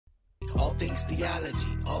All things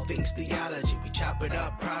theology. We chop it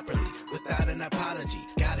up properly without an apology.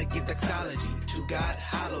 Gotta give doxology to God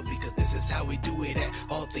hollow, because this is how we do it at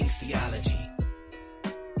All Things Theology.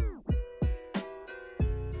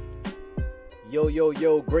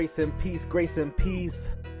 Yo, grace and peace.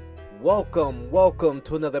 Welcome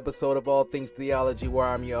to another episode of All Things Theology, where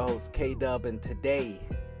I'm your host, K-Dub, and today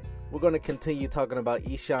we're going to continue talking about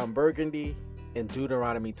Eshon Burgundy and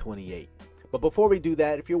Deuteronomy 28. But before we do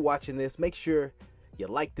that, if you're watching this, make sure you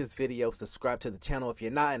like this video, subscribe to the channel if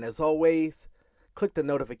you're not, and as always, click the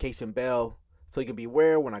notification bell so you can be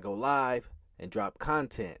aware when I go live and drop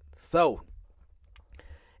content. So,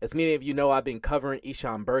 as many of you know, I've been covering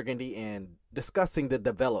Eshon Burgundy and discussing the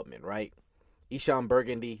development, right? Eshon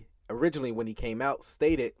Burgundy, originally when he came out,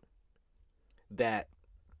 stated that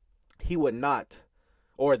he would not,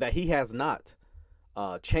 or that he has not,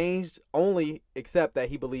 changed, only except that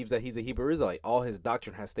he believes that he's a Hebrew Israelite. All his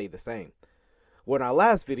doctrine has stayed the same. Well, in our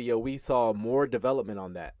last video, we saw more development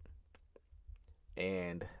on that.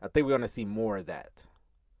 And I think we're going to see more of that.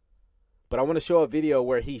 But I want to show a video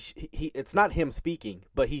where he it's not him speaking,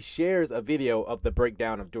 but he shares a video of the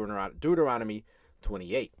breakdown of Deuteronomy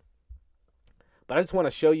 28. But I just want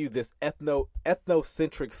to show you this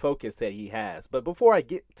ethnocentric focus that he has. But before I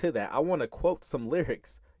get to that, I want to quote some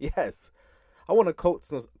lyrics. Yes. I want to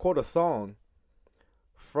quote a song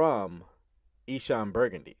from Eshon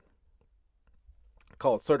Burgundy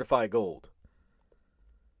called Certified Gold.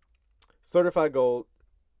 Certified Gold.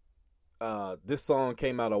 This song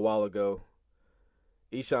came out a while ago.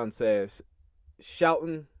 Eshon says,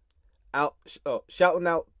 shouting out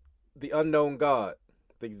the unknown God.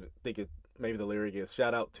 Maybe the lyric is,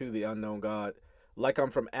 shout out to the unknown God, like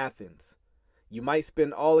I'm from Athens. You might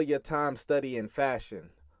spend all of your time studying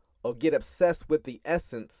fashion, or get obsessed with the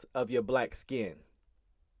essence of your black skin.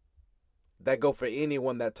 That go for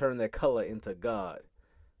anyone that turned their color into God.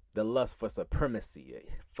 The lust for supremacy.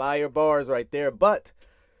 Fire bars right there. But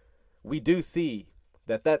we do see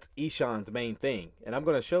that that's Eshon's main thing. And I'm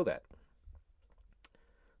going to show that.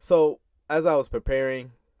 So as I was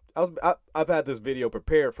preparing, I've had this video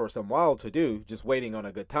prepared for some while to do, just waiting on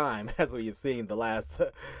a good time. As we have seen, the last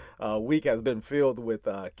week has been filled with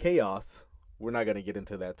chaos. We're not going to get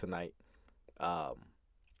into that tonight.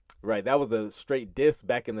 Right, that was a straight diss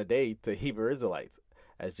back in the day to Hebrew Israelites,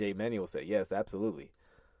 as Jay Manuel said. Yes, absolutely.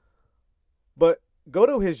 But go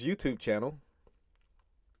to his YouTube channel,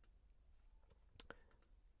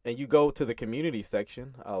 and you go to the community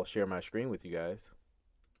section. I'll share my screen with you guys.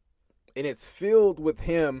 And it's filled with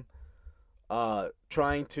him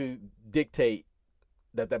trying to dictate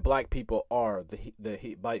that black people are the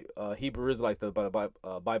Hebrew Israelites that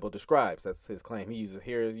the Bible describes. That's his claim. He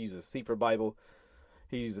uses Sefer Bible.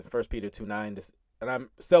 He uses 1 Peter 2:9. And I'm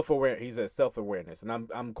self-aware. He says self-awareness, and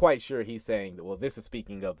I'm quite sure he's saying that. Well, this is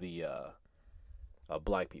speaking of the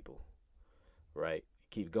black people, right?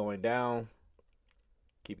 Keep going down.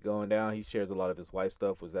 He shares a lot of his wife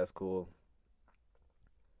stuff, which that's cool.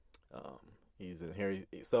 He's in here.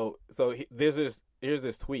 Here's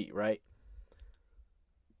this tweet, right?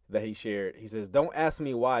 That he shared. He says, "Don't ask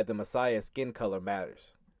me why the Messiah's skin color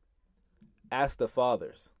matters. Ask the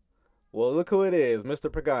fathers." Well, look who it is,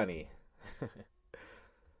 Mr. Pagani.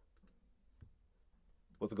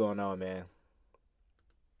 What's going on, man?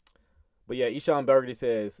 But yeah, Eshon Burgundy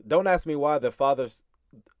says, Don't ask me why the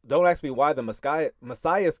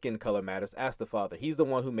Messiah's skin color matters. Ask the Father. He's the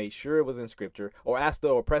one who made sure it was in Scripture. Or ask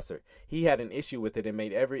the oppressor. He had an issue with it and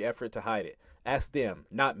made every effort to hide it. Ask them,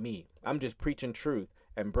 not me. I'm just preaching truth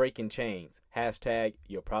and breaking chains. Hashtag,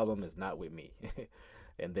 your problem is not with me.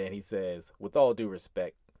 And then he says, with all due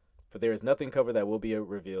respect, for there is nothing covered that will be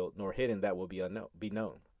revealed, nor hidden that will be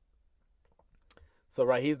known. So,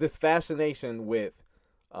 right, he's this fascination with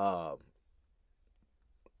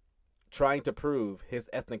trying to prove his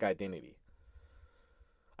ethnic identity.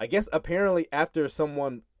 I guess apparently after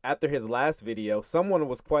his last video, someone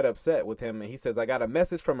was quite upset with him, and he says, I got a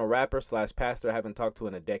message from a rapper/pastor I haven't talked to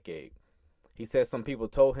in a decade. He says some people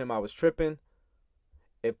told him I was tripping.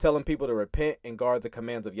 If telling people to repent and guard the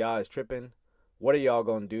commands of Yah is tripping, what are y'all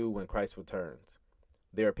going to do when Christ returns?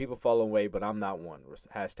 There are people falling away, but I'm not one.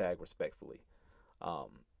 Hashtag respectfully.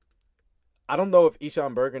 I don't know if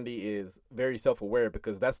Eshon Burgundy is very self-aware,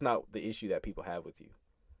 because that's not the issue that people have with you.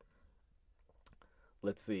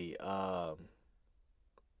 Let's see. Oh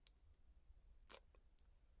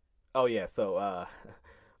yeah. So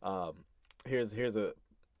here's a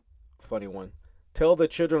funny one. Tell the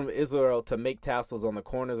children of Israel to make tassels on the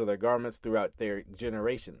corners of their garments throughout their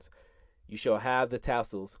generations. You shall have the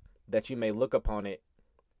tassels, that you may look upon it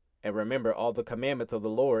and remember all the commandments of the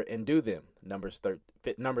Lord and do them. Numbers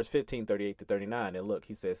 15:38-39. And look,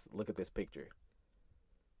 he says, look at this picture.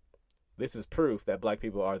 This is proof that black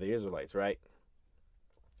people are the Israelites, right?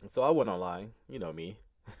 And so I went online, you know me.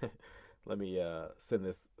 Let me send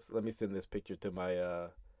this picture to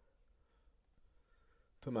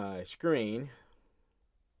my screen,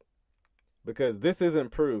 because this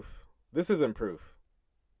isn't proof. This isn't proof,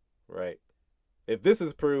 right? If this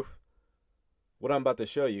is proof, what I'm about to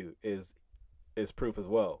show you is proof as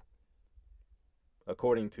well,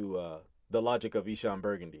 according to the logic of Eshon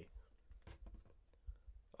Burgundy.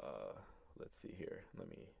 Let's see here. Let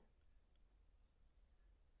me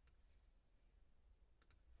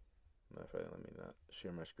not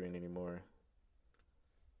share my screen anymore.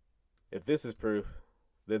 If this is proof,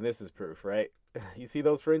 then this is proof, right? You see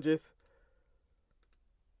those fringes?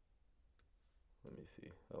 Let me see.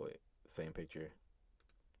 Oh, wait. Same picture.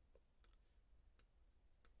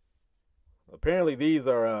 Apparently these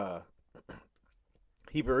are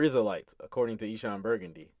Hebrew Israelites, according to Eshon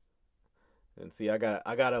Burgundy. And see, I got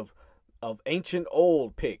of ancient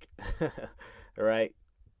old pic, right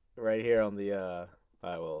here on the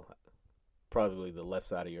probably the left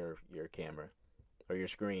side of your camera or your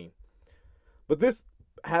screen. But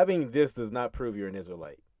having this does not prove you're an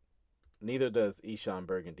Israelite. Neither does Eshon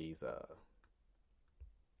Burgundy's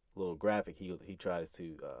little graphic he tries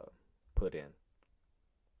to put in.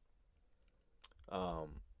 I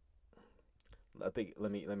think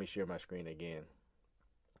let me share my screen again,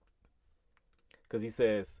 because he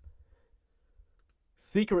says,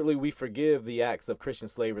 secretly we forgive the acts of Christian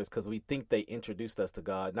slavers because we think they introduced us to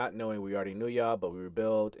God, not knowing we already knew Yah, but we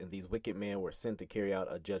rebelled, and these wicked men were sent to carry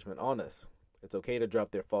out a judgment on us. It's okay to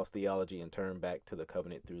drop their false theology and turn back to the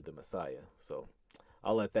covenant through the Messiah. So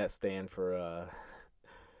I'll let that stand for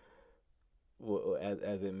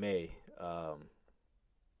as it may.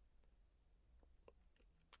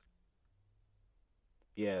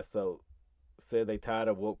 Yeah, so said they tired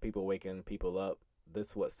of woke people waking people up. This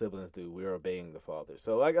is what siblings do. We're obeying the Father.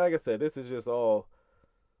 So like I said, this is just all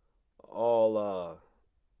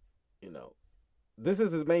this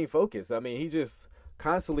is his main focus. I mean, he just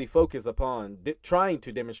constantly focused upon trying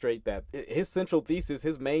to demonstrate that his central thesis,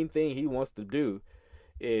 his main thing he wants to do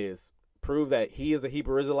is prove that he is a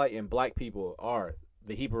Hebrew Israelite and black people are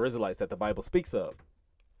the Hebrew Israelites that the Bible speaks of.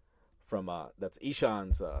 From that's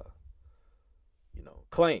Eshon's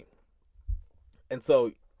claim. And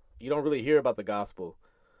so you don't really hear about the gospel.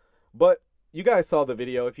 But you guys saw the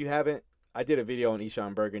video. If you haven't, I did a video on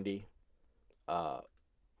Eshon Burgundy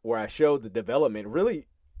where I showed the development. Really,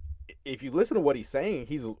 if you listen to what he's saying,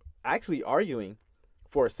 he's actually arguing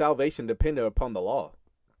for salvation dependent upon the law.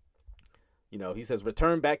 He says,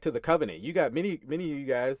 return back to the covenant. You got many of you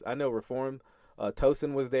guys, I know Reformed,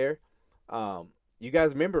 Tosin was there. You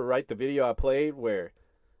guys remember, right, the video I played where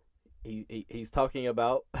he's talking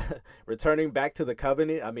about returning back to the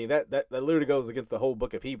covenant. I mean, that literally goes against the whole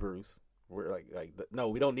book of Hebrews. We're no,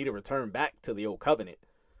 we don't need to return back to the old covenant.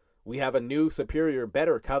 We have a new, superior,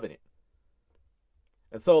 better covenant.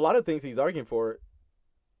 And so a lot of things he's arguing for,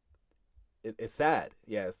 it's sad.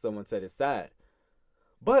 Yeah, someone said it's sad.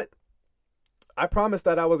 But I promised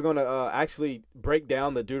that I was going to actually break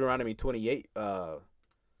down the Deuteronomy 28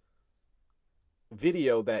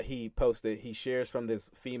 video that he posted. He shares from this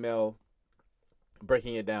female,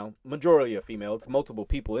 breaking it down. Majority of female. It's multiple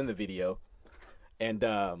people in the video. And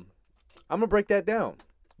I'm going to break that down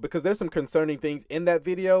because there's some concerning things in that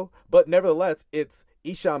video. But nevertheless, it's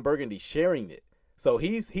Eshon Burgundy sharing it. So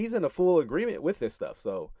he's in a full agreement with this stuff.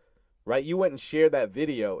 So, right, you wouldn't share that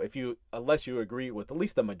video unless you agree with at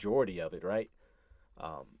least the majority of it, right?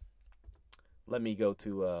 Let me go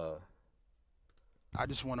to I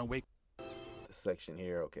just want to wake section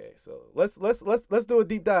here. Okay, so let's do a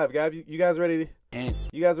deep dive, guys. You guys ready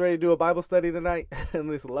to do a Bible study tonight on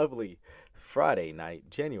this lovely Friday night,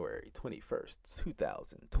 January 21st,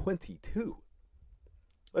 2022?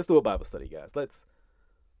 Let's do a Bible study, guys. Let's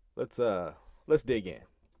dig in.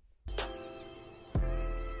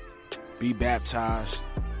 Be baptized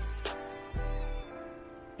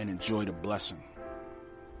and enjoy the blessing.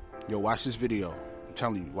 Yo, watch this video. I'm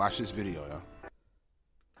telling you, watch this video, yo.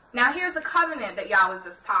 Now here's the covenant that y'all was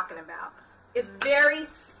just talking about. It's very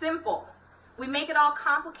simple. We make it all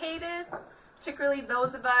complicated, particularly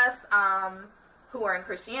those of us who are in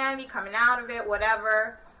Christianity, coming out of it,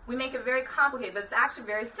 whatever. We make it very complicated, but it's actually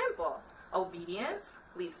very simple. Obedience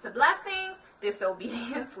leads to blessings.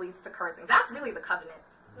 Disobedience leads to cursing. That's really the covenant.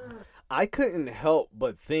 I couldn't help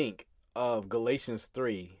but think of Galatians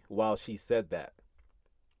 3 while she said that.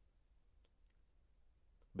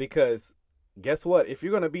 Because guess what? If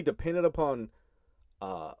you're going to be dependent upon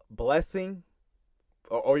blessing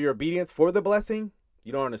or your obedience for the blessing,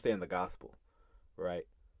 you don't understand the gospel, right?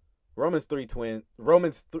 Galatians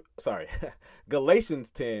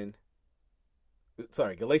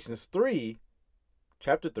 3,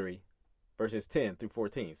 chapter 3, verses 10 through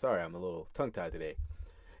 14. Sorry, I'm a little tongue-tied today.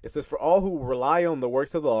 It says, "For all who rely on the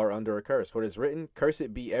works of the law are under a curse. For it is written,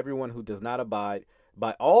 cursed be everyone who does not abide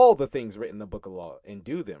by all the things written in the book of law and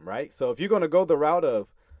do them," right? So if you're going to go the route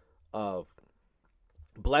of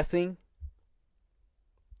blessing,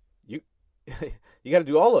 you you got to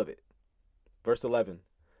do all of it. Verse 11,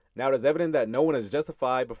 "Now it is evident that no one is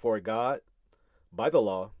justified before God by the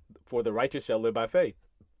law, for the righteous shall live by faith.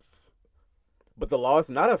 But the law is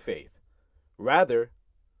not of faith. Rather,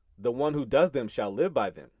 the one who does them shall live by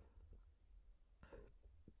them.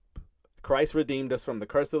 Christ redeemed us from the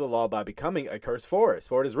curse of the law by becoming a curse for us.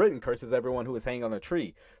 For it is written, curses everyone who is hanged on a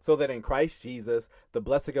tree, so that in Christ Jesus the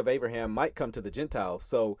blessing of Abraham might come to the Gentiles,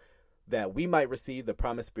 so that we might receive the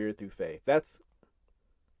promised Spirit through faith." That's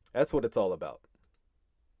what it's all about.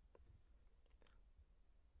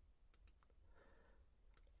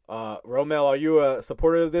 Romel, are you a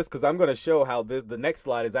supporter of this? Because I'm going to show how the next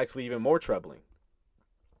slide is actually even more troubling.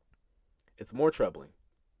 It's more troubling.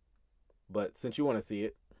 But since you want to see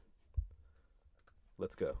it,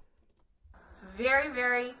 let's go. Very,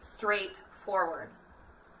 very straightforward.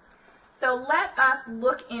 So let us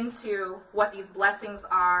look into what these blessings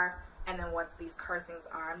are and then what these cursings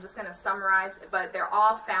are. I'm just going to summarize, but they're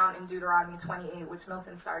all found in Deuteronomy 28, which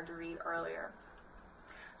Milton started to read earlier.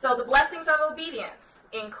 So the blessings of obedience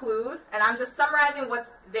include, and I'm just summarizing what's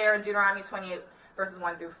there in Deuteronomy 28, verses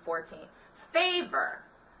 1 through 14. Favor,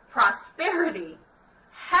 prosperity,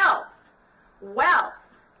 health, wealth,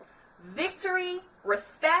 victory,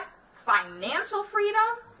 respect, financial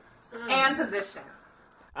freedom, and position.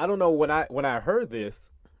 I don't know, when I heard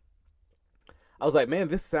this, I was like, man,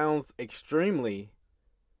 this sounds extremely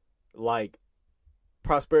like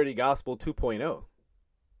Prosperity Gospel 2.0.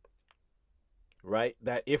 Right?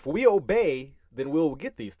 That if we obey, then we'll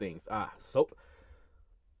get these things. So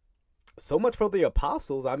much for the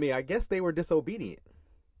apostles. I mean, I guess they were disobedient.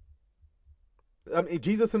 I mean,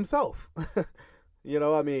 Jesus himself. You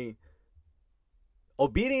know, I mean,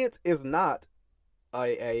 obedience is not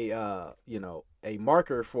a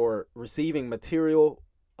marker for receiving material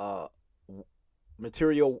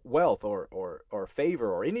wealth or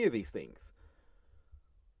favor or any of these things.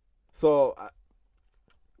 So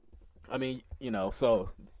I mean, you know, so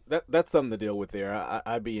that's something to deal with there.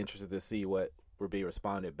 I'd be interested to see what would be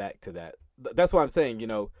responded back to that. That's why I'm saying, you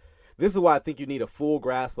know, this is why I think you need a full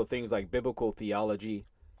grasp of things like biblical theology,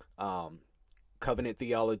 covenant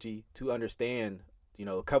theology, to understand, you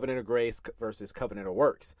know, covenant of grace versus covenant of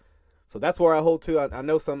works. So that's where I hold to. I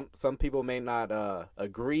know some people may not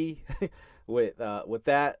agree with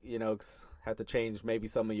that, you know, have to change maybe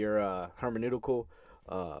some of your hermeneutical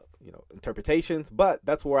interpretations, but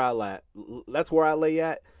that's where I lay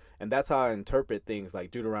at, and that's how I interpret things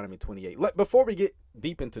like Deuteronomy 28. Before we get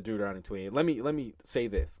deep into Deuteronomy 28, let me say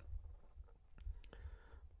this.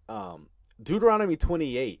 Deuteronomy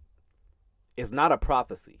 28 is not a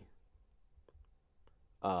prophecy.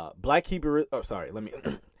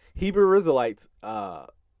 Hebrew Israelites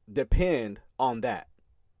depend on that.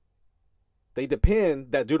 They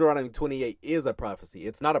depend that Deuteronomy 28 is a prophecy.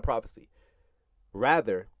 It's not a prophecy.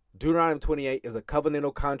 Rather, Deuteronomy 28 is a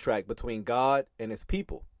covenantal contract between God and his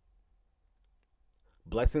people.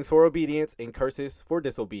 Blessings for obedience and curses for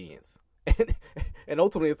disobedience. And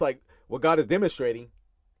ultimately, it's like what God is demonstrating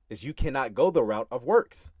is you cannot go the route of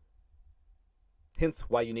works. Hence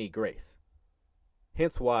why you need grace.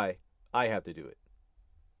 Hence why I have to do it.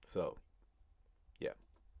 So, yeah.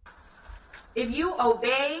 If you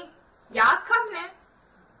obey Yah's covenant,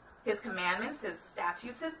 his commandments, his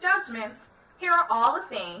statutes, his judgments, here are all the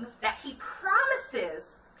things that he promises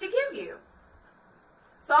to give you.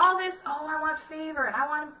 So all this, I want favor, and I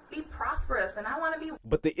want to be prosperous, and I want to be...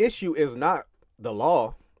 But the issue is not the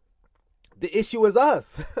law. The issue is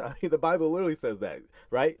us. I mean, the Bible literally says that,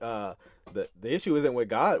 right? The issue isn't what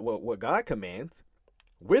God commands.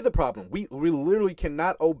 We're the problem. We literally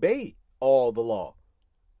cannot obey all the law.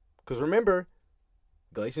 Because remember,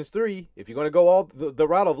 Galatians 3, if you're going to go all the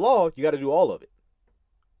route of law, you got to do all of it.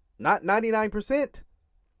 Not 99%.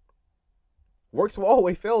 Works will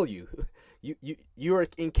always fail you. You are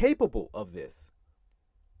incapable of this.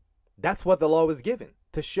 That's what the law was given,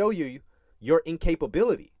 to show you your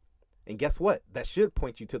incapability. And guess what? That should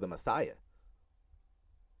point you to the Messiah.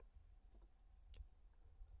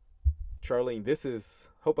 Charlene, this is,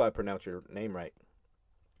 hope I pronounce your name right.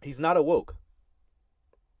 He's not awoke.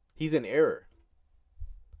 He's in error.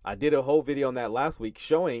 I did a whole video on that last week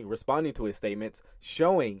responding to his statements,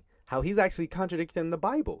 showing how he's actually contradicting the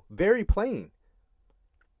Bible. Very plain.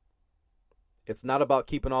 It's not about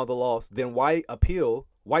keeping all the laws. Then why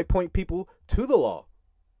point people to the law?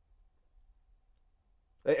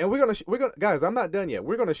 And we're gonna guys, I'm not done yet.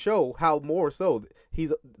 We're gonna show how more so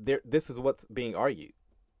he's there. This is what's being argued.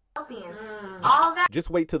 All that. Just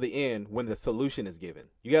wait till the end when the solution is given.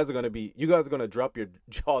 You guys are gonna drop your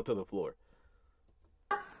jaw to the floor.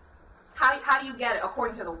 How do you get it?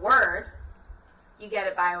 According to the word, you get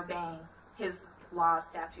it by obeying his laws,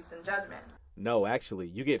 statutes, and judgment. No, actually,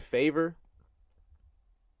 you get favor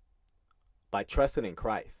by trusting in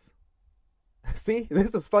Christ. See,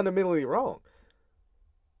 this is fundamentally wrong.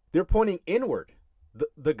 They're pointing inward.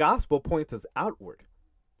 The gospel points us outward.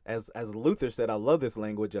 As Luther said, I love this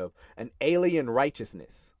language of an alien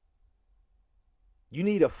righteousness. You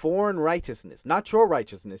need a foreign righteousness, not your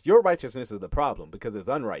righteousness. Your righteousness is the problem because it's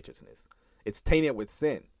unrighteousness. It's tainted with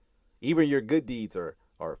sin. Even your good deeds are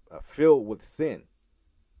filled with sin.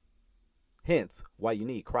 Hence, why you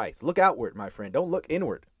need Christ. Look outward, my friend. Don't look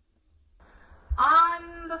inward.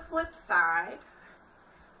 On the flip side,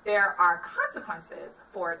 there are consequences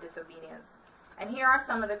for disobedience. And here are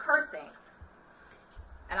some of the cursings.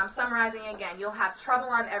 And I'm summarizing again. You'll have trouble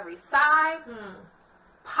on every side,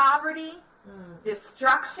 poverty,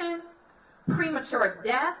 destruction, premature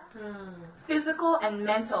death, physical and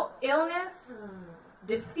mental illness,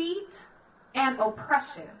 defeat, and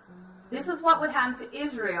oppression. This is what would happen to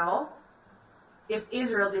Israel if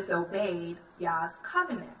Israel disobeyed Yah's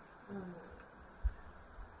covenant.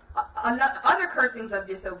 Other cursings of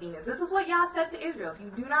disobedience. This is what Yah said to Israel. If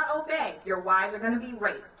you do not obey, your wives are going to be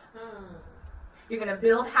raped. You're going to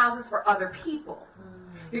build houses for other people.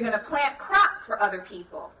 You're going to plant crops for other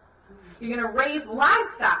people. You're going to raise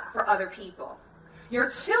livestock for other people. Your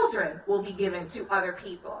children will be given to other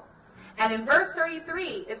people. And in verse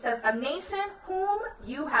 33, it says, a nation whom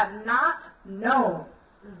you have not known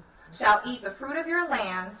shall eat the fruit of your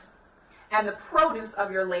land and the produce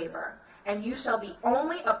of your labor. And you shall be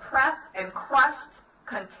only oppressed and crushed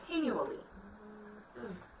continually.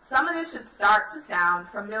 Some of this should start to sound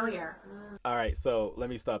familiar. All right, so let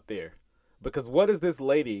me stop there. Because what is this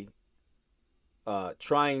lady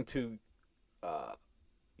trying to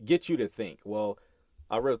get you to think? Well,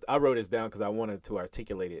 I wrote this down because I wanted to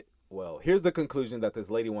articulate it well. Here's the conclusion that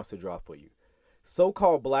this lady wants to draw for you.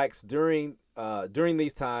 So-called blacks during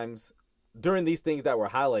these times, during these things that were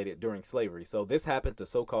highlighted during slavery. So this happened to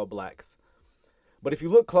so-called blacks. But if you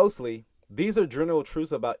look closely, these are general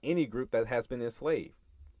truths about any group that has been enslaved.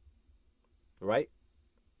 Right?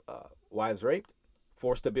 Wives raped,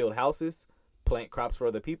 forced to build houses, plant crops for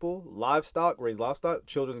other people, raise livestock,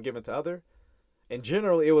 children given to other. In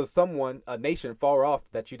general, it was a nation far off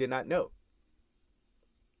that you did not know.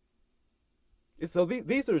 And so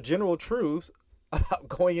these are general truths about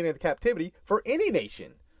going into captivity for any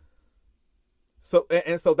nation. So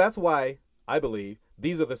that's why I believe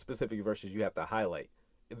these are the specific verses you have to highlight.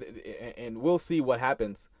 And we'll see what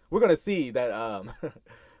happens. We're going to see that,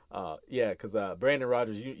 because Brandon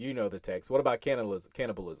Rogers, you know the text. What about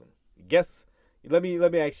cannibalism? Guess, let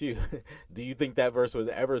me ask you, do you think that verse was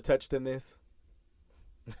ever touched in this?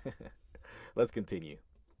 Let's continue.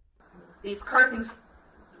 These cursings,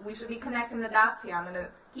 we should be connecting the dots here. I'm going to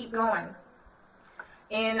keep going.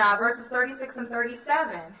 In verses 36 and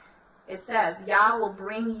 37, it says, Yah will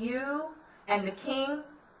bring you and the king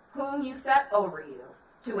whom you set over you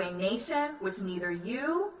to a nation which neither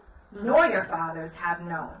you nor your fathers have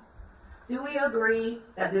known. Do we agree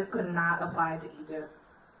that this could not apply to Egypt?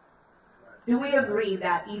 Do we agree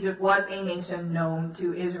that Egypt was a nation known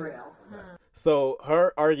to Israel? So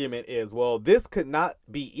her argument is, well, this could not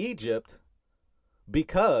be Egypt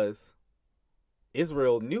because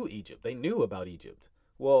Israel knew Egypt. They knew about Egypt.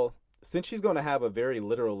 Well, since she's going to have a very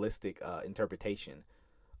literalistic interpretation,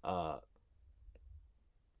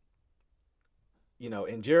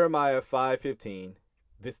 in Jeremiah 5:15,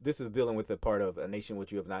 this is dealing with the part of a nation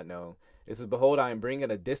which you have not known. It says, behold, I am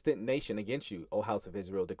bringing a distant nation against you, O house of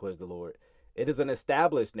Israel, declares the Lord. It is an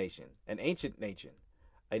established nation, an ancient nation,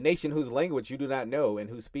 a nation whose language you do not know and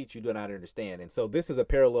whose speech you do not understand. And so this is a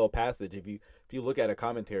parallel passage. If you look at a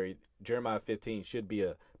commentary, Jeremiah 15 should be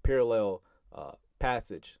a parallel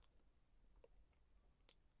passage.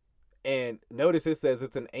 And notice it says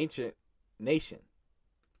it's an ancient nation.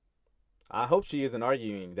 I hope she isn't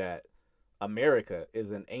arguing that America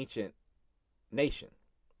is an ancient nation.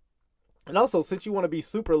 And also, since you want to be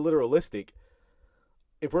super literalistic,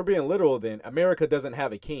 if we're being literal, then America doesn't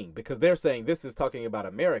have a king, because they're saying this is talking about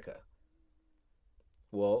America.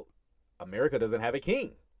 Well, America doesn't have a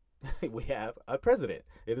king. We have a president.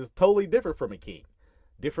 It is totally different from a king.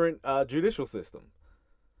 Different judicial system.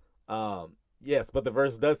 Yes, but the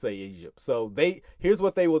verse does say Egypt. So here's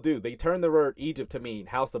what they will do. They turn the word Egypt to mean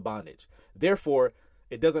house of bondage. Therefore,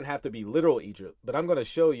 it doesn't have to be literal Egypt, but I'm going to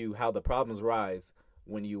show you how the problems rise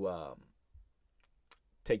when you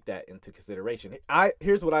take that into consideration.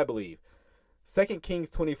 Here's what I believe. 2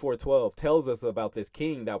 Kings 24:12 tells us about this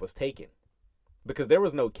king that was taken, because there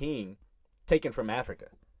was no king taken from Africa.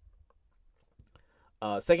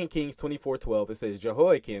 2 Kings 24:12, it says,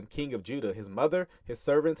 Jehoiakim, king of Judah, his mother, his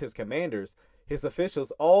servants, his commanders, his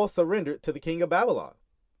officials, all surrendered to the king of Babylon.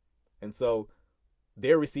 And so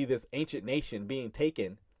there we see this ancient nation being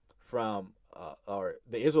taken from, or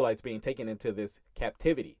the Israelites being taken into this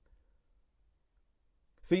captivity.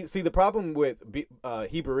 See, the problem with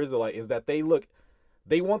Hebrew Israelite is that they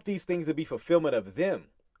want these things to be fulfillment of them,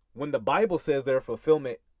 when the Bible says they're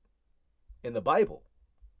fulfillment in the Bible.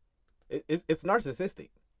 It's narcissistic.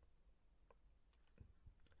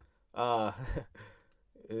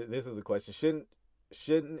 This is a question.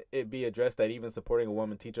 Shouldn't it be addressed that even supporting a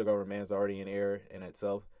woman teacher over a man is already in error in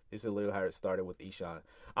itself? This is literally how it started with Ishan.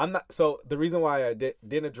 So the reason why I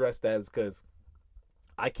didn't address that is because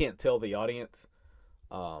I can't tell the audience.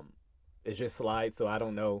 It's just slides, so I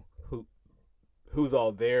don't know who's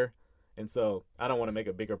all there, and so I don't want to make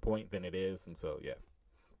a bigger point than it is, and so yeah.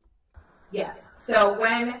 Yes. So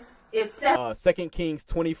when it says 2 Kings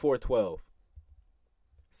 24:12.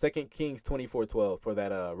 2 Kings 24:12 for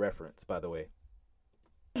that reference, by the way.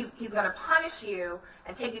 He's going to punish you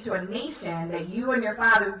and take you to a nation that you and your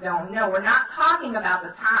fathers don't know. We're not talking about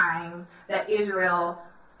the time that Israel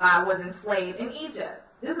was enslaved in Egypt.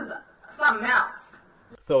 This is something else.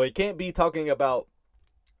 So it can't be talking about,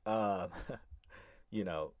 the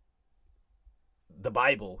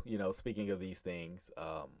Bible, speaking of these things.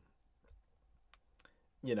 And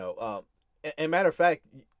matter of fact,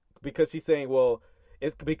 because she's saying, well,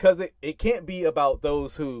 it's because it can't be about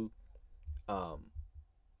those who,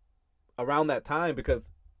 around that time,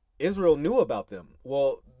 because Israel knew about them.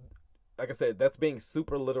 Well, like I said, that's being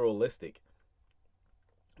super literalistic,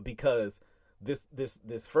 because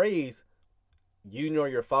this phrase, you nor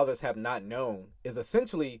your fathers have not known, is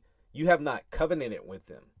essentially you have not covenanted with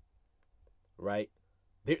them, right?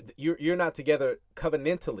 You're not together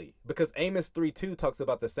covenantally, because Amos 3:2 talks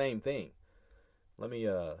about the same thing. Let me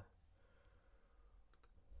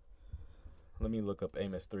look up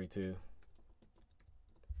Amos 3:2,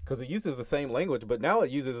 because it uses the same language, but now it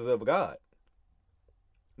uses of God.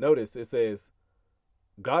 Notice it says,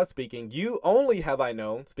 God speaking, you only have I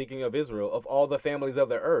known, speaking of Israel, of all the families of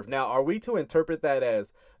the earth. Now, are we to interpret that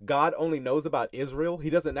as God only knows about Israel?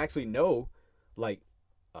 He doesn't actually know,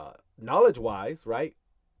 knowledge-wise, right,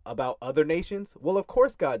 about other nations? Well, of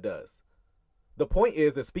course God does. The point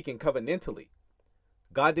is speaking covenantally.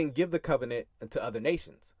 God didn't give the covenant to other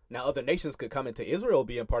nations. Now, other nations could come into Israel,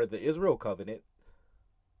 being part of the Israel covenant,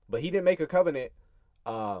 but he didn't make a covenant,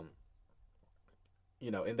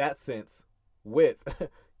 in that sense, with,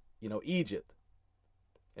 Egypt.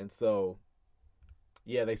 And so,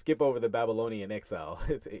 yeah, they skip over the Babylonian exile.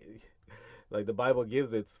 Like the Bible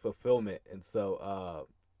gives its fulfillment. And so,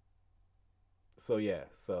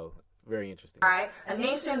 so very interesting. All right, a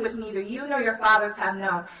nation which neither you nor your fathers have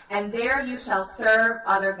known, and there you shall serve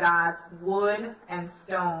other gods, wood and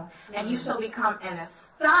stone, and you shall become an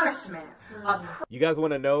astonishment of. You guys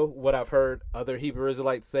want to know what I've heard other Hebrew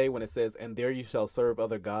Israelites say when it says, and there you shall serve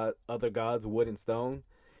other gods, wood and stone?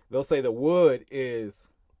 They'll say the wood is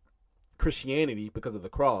Christianity because of the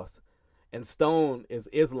cross, and stone is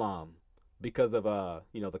Islam because of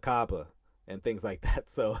the Kaaba and things like that.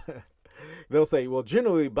 So they'll say, well,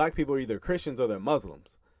 generally black people are either Christians or they're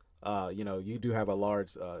Muslims. You do have a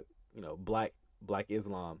large black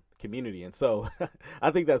Islam community, and so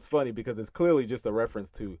I think that's funny because it's clearly just a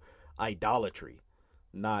reference to idolatry,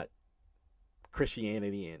 not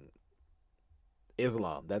Christianity and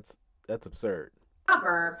Islam. That's absurd.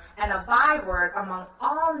 Proverb and a byword among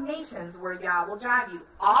all nations where Yah will drive you.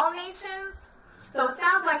 All nations? So it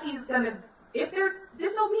sounds like he's going to, if they're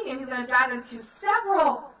disobedient, he's going to drive them to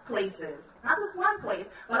several places. Not just one place,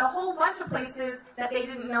 but a whole bunch of places that they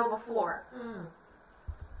didn't know before.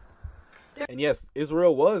 And yes,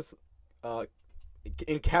 Israel was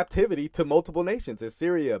in captivity to multiple nations,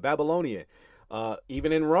 Assyria, Babylonia,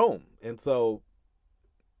 even in Rome. And so,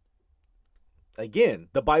 again,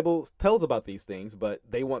 the Bible tells about these things, but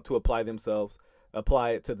they want to apply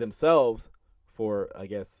it to themselves for, I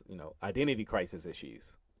guess, identity crisis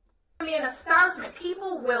issues. I mean, astonishment.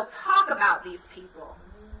 People will talk about these people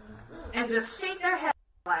and just shake their head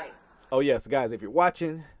like. Oh yes, guys, if you're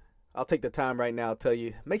watching, I'll take the time right now to tell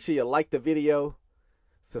you, make sure you like the video,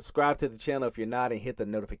 subscribe to the channel if you're not, and hit the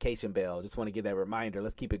notification bell. Just want to give that reminder.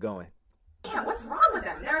 Let's keep it going. Yeah, what's wrong with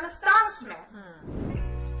them? They're an astonishment.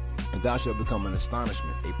 And thou shalt become an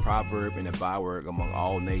astonishment, a proverb and a byword among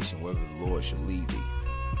all nations, whether the Lord shall lead thee.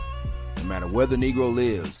 No matter where the Negro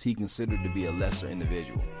lives, he considered to be a lesser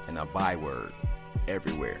individual and a byword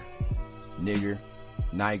everywhere. Nigger,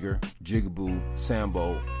 Niger, Jigaboo,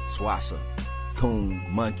 Sambo, Swassa, Coon,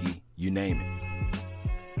 Monkey, you name it.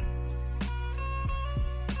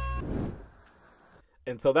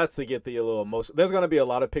 And so that's to get the little emotion. There's going to be a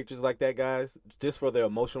lot of pictures like that, guys, just for their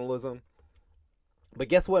emotionalism. But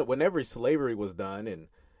guess what? Whenever slavery was done and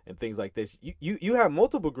things like this, you have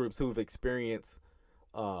multiple groups who've experienced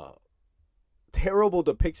terrible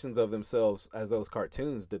depictions of themselves as those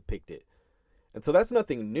cartoons depicted. And so that's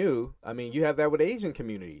nothing new. I mean, you have that with Asian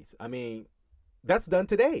communities. I mean, that's done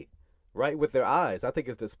today, right? With their eyes. I think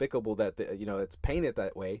it's despicable that, it's painted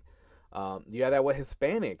that way. You have that with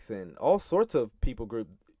Hispanics and all sorts of people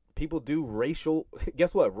do racial,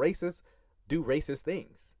 guess what? Racists do racist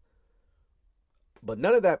things. But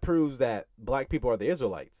none of that proves that black people are the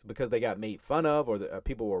Israelites because they got made fun of or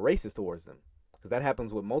people were racist towards them. Because that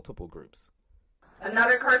happens with multiple groups.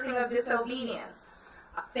 Another cursing of disobedience.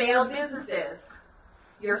 Failed businesses.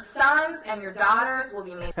 Your sons and your daughters will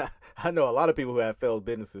be made I know a lot of people who have failed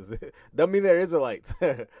businesses. Don't mean they're Israelites.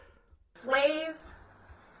 slaves,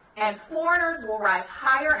 and foreigners will rise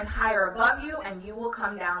higher and higher above you, and you will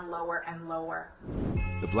come down lower and lower.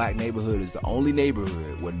 The black neighborhood is the only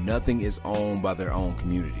neighborhood where nothing is owned by their own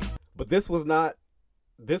community. But this was not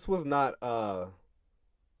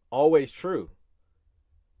always true.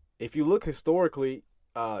 If you look historically,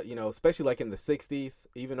 especially like in the 60s,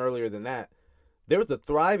 even earlier than that, there was a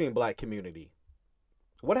thriving black community.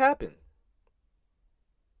 What happened?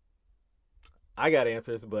 I got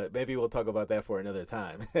answers, but maybe we'll talk about that for another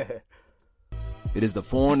time. It is the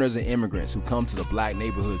foreigners and immigrants who come to the black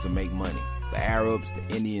neighborhoods to make money. The Arabs, the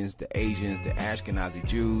Indians, the Asians, the Ashkenazi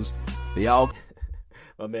Jews, they all...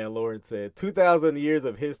 My man Lauren said, 2,000 years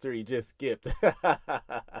of history just skipped.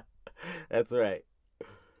 That's right.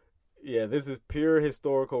 Yeah, this is pure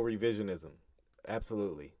historical revisionism.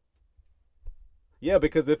 Absolutely. Yeah,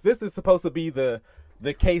 because if this is supposed to be the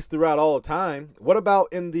case throughout all time, what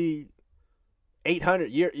about in the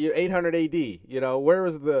 800 AD? Where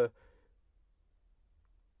is the...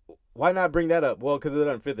 Why not bring that up? Well, because it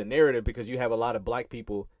doesn't fit the narrative because you have a lot of black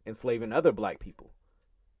people enslaving other black people.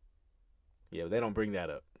 Yeah, they don't bring that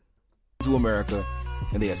up. To America,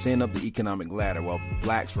 and they ascend up the economic ladder while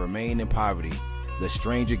blacks remain in poverty. The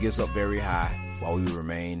stranger gets up very high while we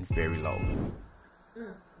remain very low.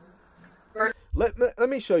 Let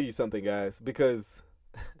me show you something, guys, because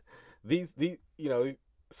these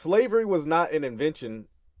slavery was not an invention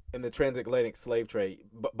in the transatlantic slave trade.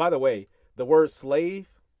 But by the way, the word slave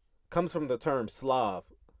comes from the term Slav,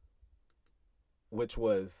 which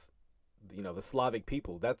was, the Slavic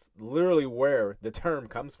people. That's literally where the term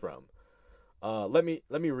comes from. Let me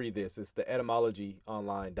read this. It's the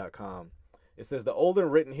etymologyonline.com. It says the older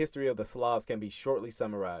written history of the Slavs can be shortly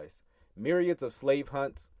summarized. Myriads of slave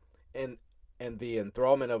hunts and the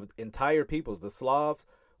enthrallment of entire peoples. The Slavs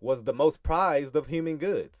was the most prized of human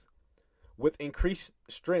goods. With increased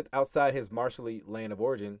strength outside his martially land of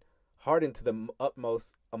origin, hardened to the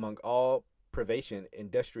utmost among all privation,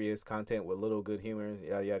 industrious content with little good humor,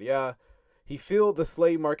 yada, yada, yada, he filled the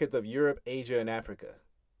slave markets of Europe, Asia, and Africa.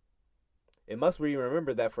 It must be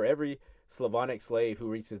remembered that for every Slavonic slave who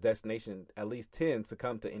reached his destination, at least 10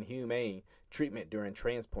 succumbed to inhumane treatment during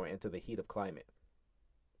transport into the heat of climate.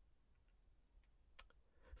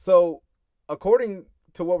 So, according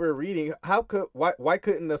to what we're reading, why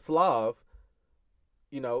couldn't a Slav,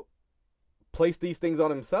 place these things on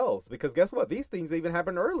themselves? Because guess what? These things even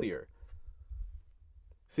happened earlier.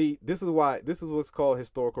 See, this is what's called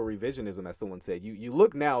historical revisionism, as someone said. You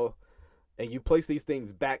look now and you place these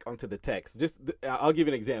things back onto the text. I'll give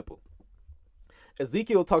you an example.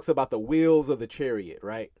 Ezekiel talks about the wheels of the chariot,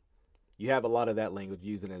 right? You have a lot of that language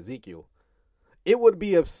used in Ezekiel. It would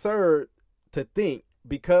be absurd to think,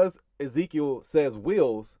 because Ezekiel says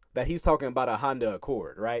wheels, that he's talking about a Honda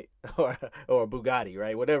Accord, right? or a Bugatti,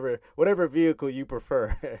 right? Whatever vehicle you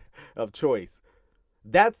prefer of choice.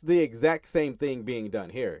 That's the exact same thing being done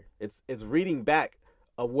here. It's reading back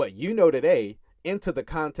of what you know today into the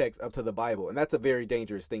context of to the Bible. And that's a very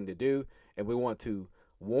dangerous thing to do. And we want to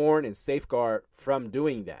warn and safeguard from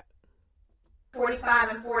doing that. 45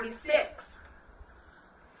 and 46.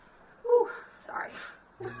 Whew, sorry.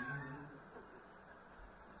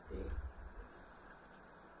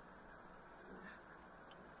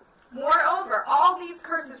 Moreover, all these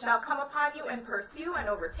curses curses shall come upon you and pursue and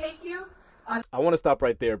overtake you. I want to stop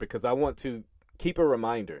right there because I want to keep a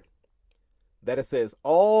reminder that it says,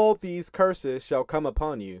 all these curses shall come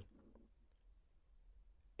upon you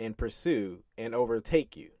and pursue and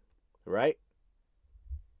overtake you, right?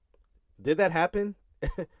 Did that happen?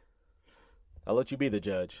 I'll let you be the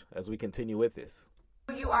judge as we continue with this.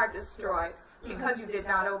 You are destroyed because you did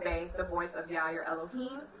not obey the voice of Yah your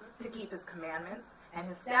Elohim to keep his commandments and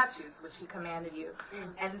his statutes which he commanded you.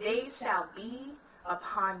 And they shall be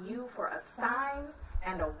upon you for a sign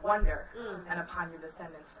and a wonder, and upon your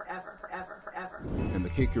descendants forever, forever, forever. And the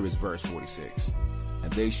kicker is verse 46.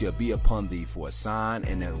 And they shall be upon thee for a sign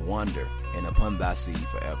and a wonder, and upon thy seed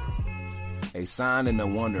forever. A sign and a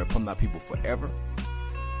wonder upon thy people forever.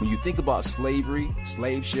 When you think about slavery,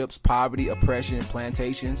 slave ships, poverty, oppression,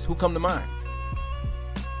 plantations, who come to mind?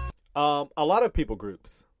 A lot of people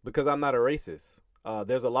groups, because I'm not a racist.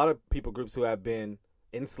 There's a lot of people groups who have been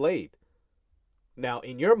enslaved. Now,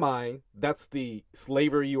 in your mind, that's the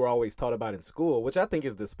slavery you were always taught about in school, which I think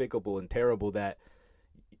is despicable and terrible that,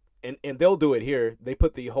 and they'll do it here. They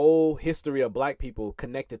put the whole history of black people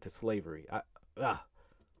connected to slavery.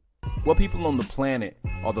 What people on the planet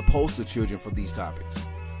are the poster children for these topics?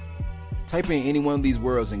 Type in any one of these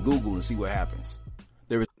words in Google and see what happens.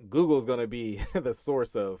 Google's going to be the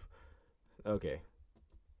source of, okay.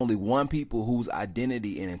 Only one people whose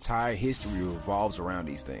identity and entire history revolves around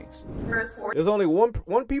these things. Verse 4. There's only one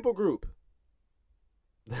people group.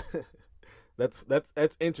 That's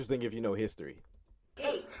interesting if you know history.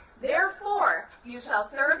 8. Therefore you shall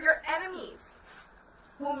serve your enemies,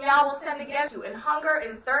 whom Yah will send against you, in hunger,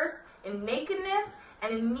 in thirst, in nakedness,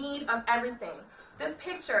 and in need of everything. This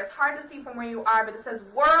picture, it's hard to see from where you are, but it says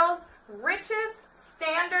world's richest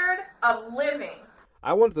standard of living.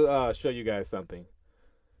 I wanted to show you guys something.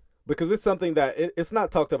 Because it's something that it's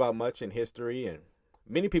not talked about much in history, and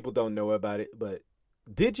many people don't know about it. But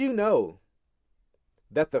did you know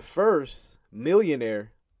that the first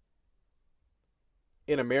millionaire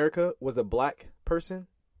in America was a black person?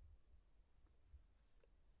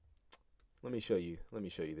 Let me show you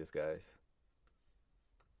this, guys.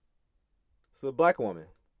 It's a black woman.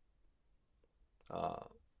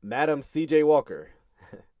 Madam C.J. Walker.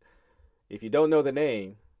 If you don't know the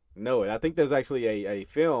name, know it. I think there's actually a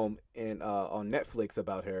film on Netflix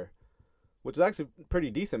about her, which is actually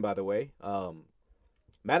pretty decent, by the way.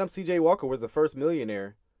 Madam C.J. Walker was the first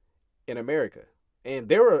millionaire in America, and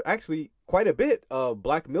there were actually quite a bit of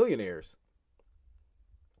black millionaires.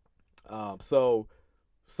 So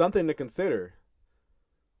something to consider.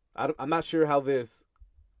 I'm not sure how this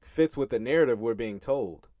fits with the narrative we're being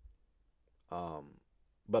told.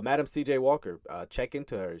 But Madam C.J. Walker, check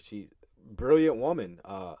into her. She's a brilliant woman.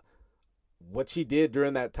 What she did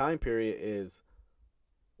during that time period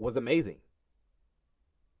was amazing.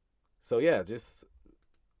 So yeah,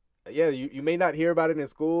 you may not hear about it in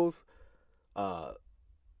schools. I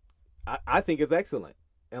think it's excellent.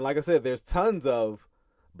 And like I said, there's tons of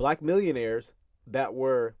black millionaires that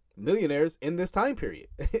were millionaires in this time period,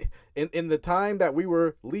 in the time that we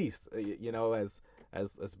were least,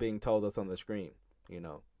 as being told us on the screen,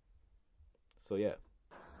 So yeah.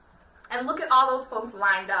 And look at all those folks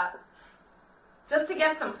lined up just to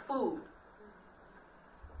get some food.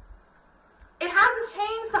 It hasn't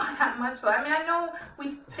changed all that much, but I mean, I know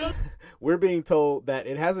we think we're being told that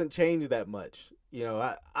it hasn't changed that much.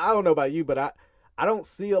 I don't know about you, but I don't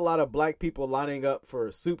see a lot of black people lining up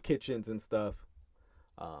for soup kitchens and stuff.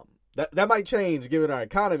 That might change given our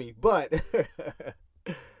economy, but it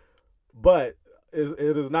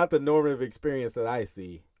is not the normative experience that I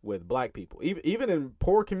see with black people, even in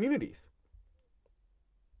poor communities.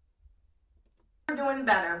 we're doing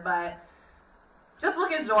better, but just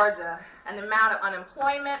look at Georgia and the amount of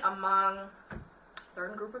unemployment among a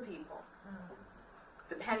certain group of people,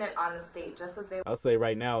 dependent on the state, just as they. I'll say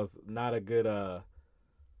right now is not a good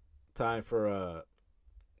time for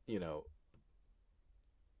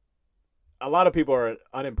a lot of people are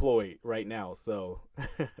unemployed right now, so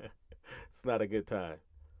it's not a good time.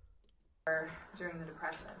 During the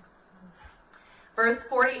Depression. Verse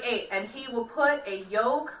 48, and he will put a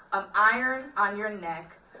yoke of iron on your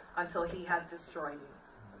neck until he has destroyed you.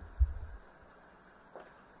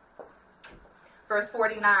 Verse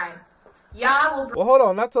 49, Yah will. Well, hold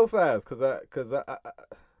on, not so fast, because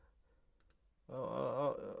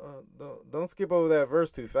don't skip over that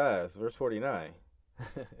verse too fast. Verse 49,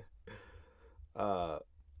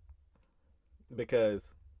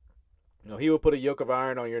 because he will put a yoke of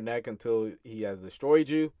iron on your neck until he has destroyed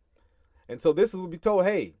you. And so this will be told,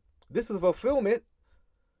 hey, this is a fulfillment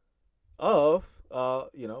of, the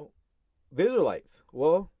Israelites.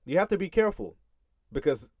 Well, you have to be careful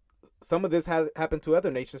because some of this has happened to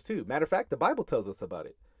other nations too. Matter of fact, the Bible tells us about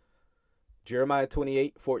it. Jeremiah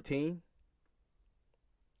 28:14.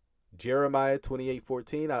 Jeremiah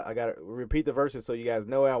 28:14. I got to repeat the verses so you guys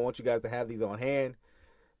know it. I want you guys to have these on hand.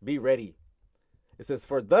 Be ready. It says,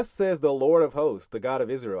 "For thus says the Lord of hosts, the God of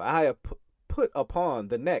Israel, I have put upon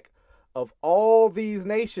the neck of all these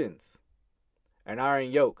nations an iron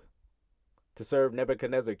yoke to serve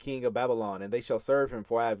Nebuchadnezzar, king of Babylon, and they shall serve him,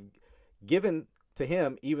 for I have given to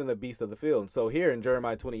him even the beast of the field." And so here in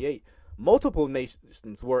Jeremiah 28, multiple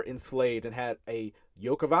nations were enslaved and had a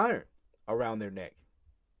yoke of iron around their neck.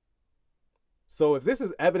 So if this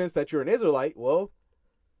is evidence that you're an Israelite, well,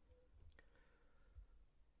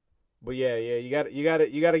 but yeah, you got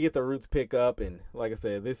to get the roots pick up. And like I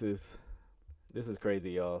said, this is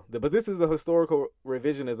crazy, y'all. But this is the historical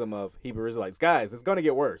revisionism of Hebrew Israelites. Guys, it's going to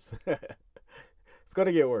get worse. It's going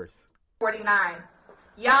to get worse. 49.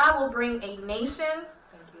 Yah will bring a nation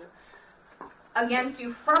against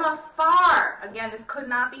you from afar. Again, this could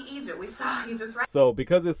not be Egypt. We saw Egypt, right? So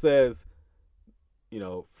because it says,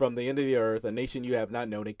 from the end of the earth, a nation you have not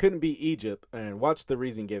known, it couldn't be Egypt. And watch the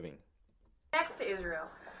reason giving. Next to Israel.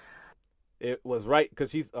 It was right because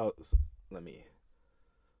she's. Oh, let me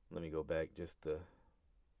go back just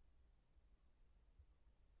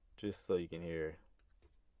so you can hear.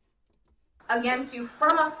 Against you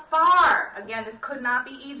from afar. Again, this could not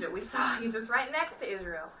be Egypt. We saw Egypt right next to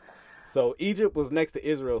Israel. So Egypt was next to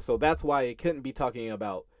Israel, so that's why it couldn't be talking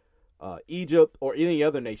about Egypt or any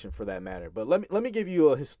other nation for that matter. But let me give you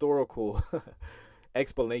a historical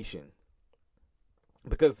explanation,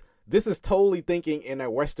 because this is totally thinking in a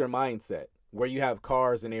Western mindset where you have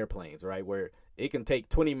cars and airplanes, right? Where it can take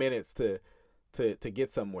 20 minutes to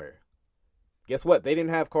get somewhere. Guess what? They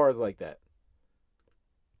didn't have cars like that.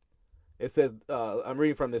 It says, I'm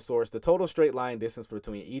reading from this source, the total straight line distance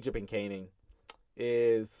between Egypt and Canaan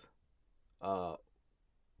is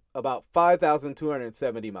about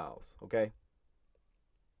 5,270 miles, okay?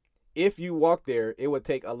 If you walk there, it would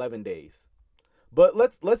take 11 days. But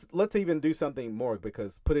let's even do something more,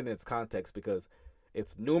 because put it in its context, because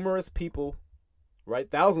it's numerous people, right?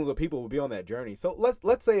 Thousands of people will be on that journey. So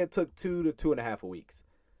let's say it took 2 to 2.5 weeks.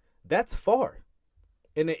 That's far.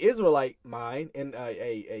 In the Israelite mind, in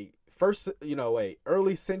a first, a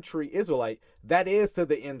early century Israelite, that is to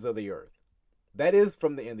the ends of the earth. That is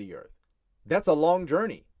from the end of the earth. That's a long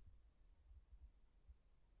journey.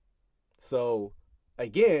 So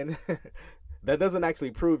again, that doesn't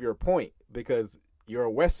actually prove your point, because you're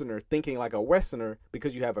a Westerner thinking like a Westerner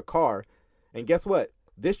because you have a car. And guess what?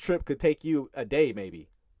 This trip could take you a day, maybe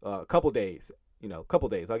a couple days, couple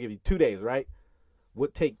days. I'll give you 2 days, right?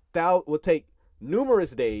 Would take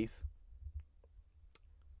numerous days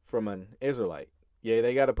from an Israelite. Yeah,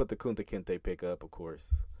 they got to put the Kunta Kinte pick up, of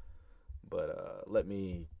course. But let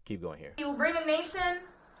me keep going here. He will bring a nation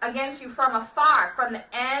against you from afar, from the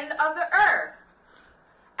end of the earth,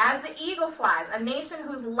 as the eagle flies, a nation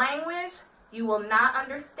whose language you will not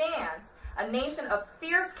understand, a nation of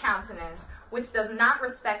fierce countenance, which does not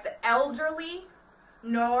respect the elderly,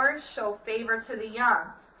 nor show favor to the young.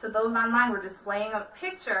 To those online, we're displaying a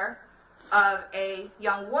picture of a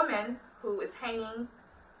young woman who is hanging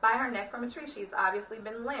by her neck from a tree. She's obviously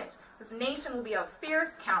been lynched. This nation will be of fierce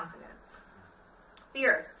countenance.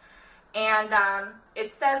 Fierce. And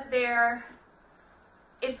it says there,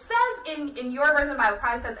 it says in your version of the Bible, it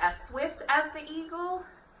probably says as swift as the eagle.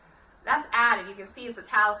 That's added. You can see it's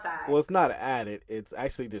italicized. Well, it's not added. It's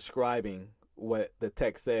actually describing what the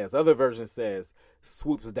text says. Other version says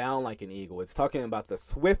swoops down like an eagle. It's talking about the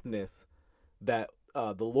swiftness that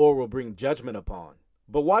the Lord will bring judgment upon.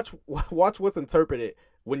 But watch what's interpreted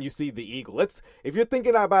when you see the eagle. If you're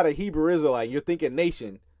thinking about a Hebrew Israelite, you're thinking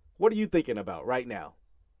nation, what are you thinking about right now?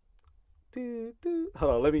 Hold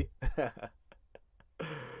on, let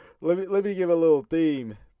me give a little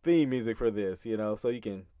theme music for this, so you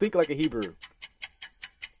can think like a Hebrew.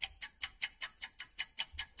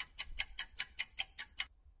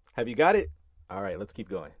 Have you got it? All right, let's keep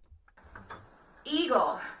going.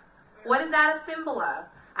 Eagle. What is that a symbol of?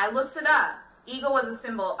 I looked it up. Eagle was a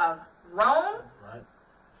symbol of Rome,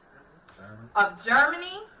 of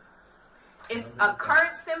Germany. It's a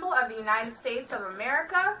current symbol of the United States of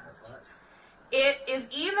America. It is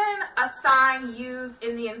even a sign used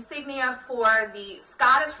in the insignia for the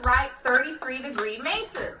Scottish Rite 33-degree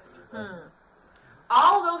Masons.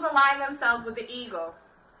 All of those align themselves with the eagle.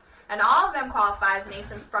 And all of them qualify as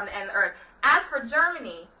nations from the end of the earth. As for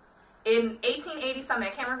Germany, in 1880 something,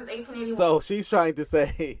 I can't remember if it was 1881. So she's trying to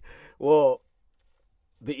say, well,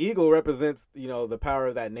 the eagle represents, the power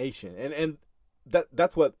of that nation. And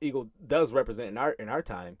that's what eagle does represent in our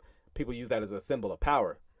time. people use that as a symbol of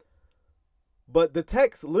power. But the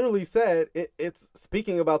text literally said it's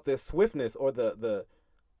speaking about the swiftness, or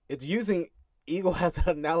it's using eagle as an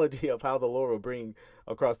analogy of how the Lord will bring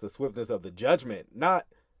across the swiftness of the judgment, not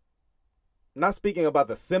speaking about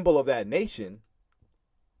the symbol of that nation.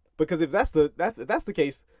 Because if that's the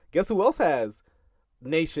case, guess who else has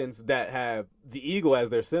nations that have the eagle as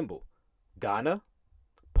their symbol? Ghana,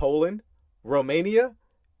 Poland, Romania,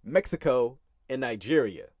 Mexico, and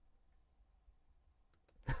Nigeria.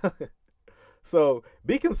 So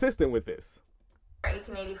be consistent with this.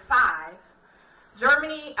 1885,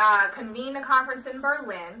 Germany convened a conference in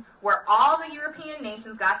Berlin where all the European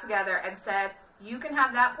nations got together and said, you can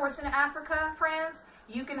have that portion of Africa, France.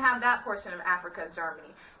 You can have that portion of Africa, Germany.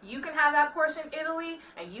 You can have that portion, Italy,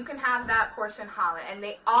 and you can have that portion, Holland. And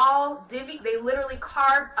they all they literally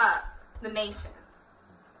carved up the nation.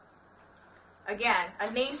 Again,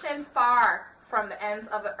 a nation far from the ends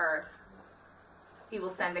of the earth, he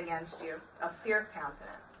will send against you a fierce countenance.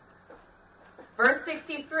 Verse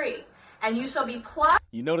 63, and you shall be plucked.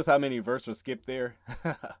 You notice how many verses were skipped there?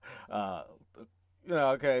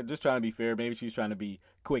 Okay, just trying to be fair. Maybe she's trying to be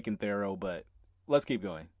quick and thorough, but let's keep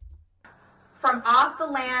going. From off the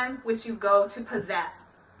land which you go to possess.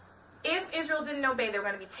 If Israel didn't obey, they were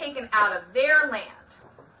going to be taken out of their land.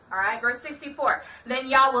 All right, verse 64. Then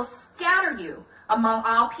Yah will scatter you among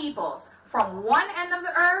all peoples, from one end of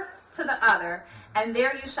the earth to the other, and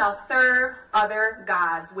there you shall serve other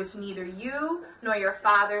gods, which neither you nor your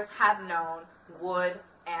fathers have known, wood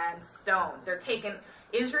and stone. They're taken,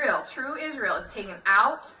 Israel, true Israel, is taken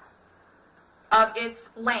out of its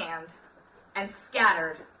land and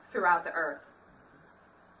scattered throughout the earth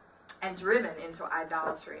and driven into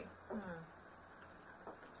idolatry.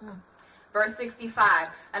 Verse 65,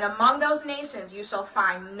 and among those nations you shall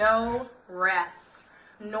find no rest,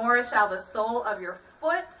 nor shall the sole of your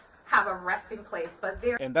foot have a resting place. But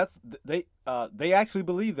there, and that's they actually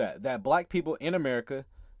believe that black people in America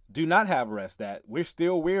do not have rest. That we're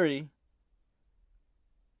still weary.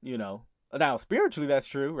 Now spiritually that's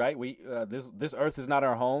true, right? We this earth is not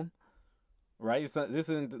our home, right? This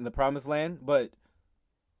isn't the promised land, but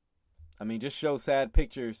I mean, just show sad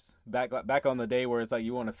pictures back on the day where it's like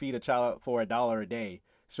you want to feed a child for $1 a day.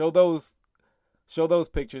 Show those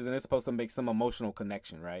pictures, and it's supposed to make some emotional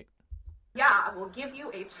connection, right? Yah will give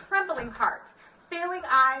you a trembling heart, failing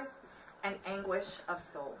eyes, and anguish of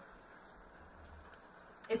soul.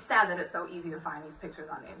 It's sad that it's so easy to find these pictures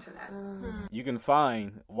on the internet. Mm-hmm. You can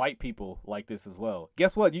find white people like this as well.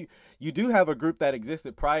 Guess what? You do have a group that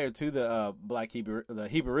existed prior to the the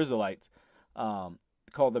Hebrew Israelites,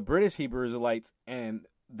 called the British Hebrew Israelites, and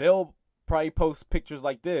they'll probably post pictures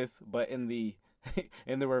like this, but in the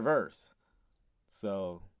in the reverse.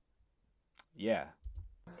 So, yeah.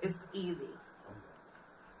 It's easy.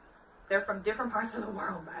 They're from different parts of the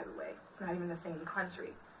world, by the way. It's not even the same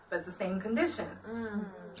country, but it's the same condition.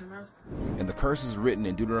 Mm-hmm. And the curse is written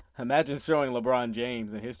in Deuteronomy. Imagine showing LeBron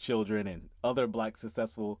James and his children and other black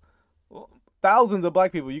successful, thousands of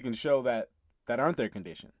black people you can show that aren't their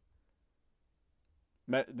condition.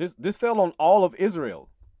 This fell on all of Israel,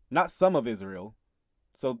 not some of Israel.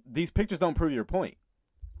 So these pictures don't prove your point.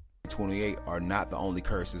 28 are not the only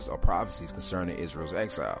curses or prophecies concerning Israel's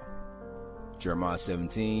exile. Jeremiah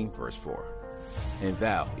 17, verse 4. And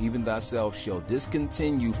thou, even thyself, shall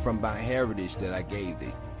discontinue from thy heritage that I gave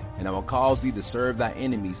thee, and I will cause thee to serve thy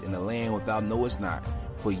enemies in the land which thou knowest not,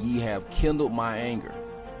 for ye have kindled my anger,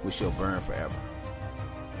 which shall burn forever.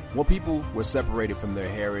 More people were separated from their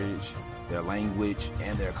heritage, their language,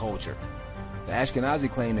 and their culture. The Ashkenazi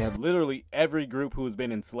claim to have literally every group who has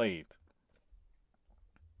been enslaved.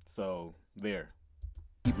 So, there.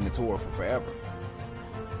 Keeping the Torah for forever.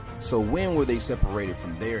 So when were they separated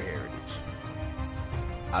from their heritage?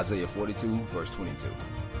 Isaiah 42, verse 22.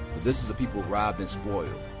 For this is a people robbed and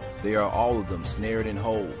spoiled. They are all of them snared in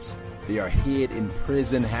holes. They are hid in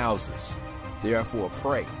prison houses. They are for a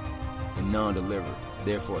prey, and none delivered.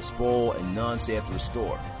 They are for a spoil, and none saith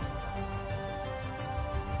restore.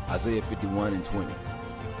 Isaiah 51 and 20.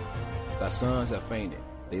 Thy sons have fainted.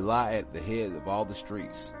 They lie at the head of all the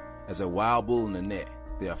streets. As a wild bull in the net,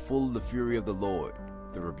 they are full of the fury of the Lord,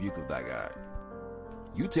 the rebuke of thy God.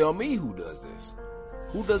 You tell me who does this.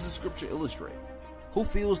 Who does the scripture illustrate? Who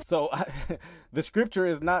feels... So, the scripture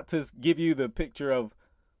is not to give you the picture of,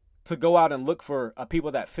 to go out and look for a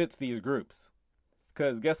people that fits these groups.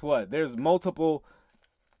 Because guess what? There's multiple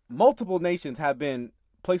nations have been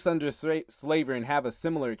placed under slavery and have a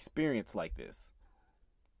similar experience like this.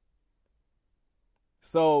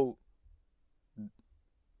 So,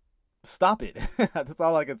 stop it. That's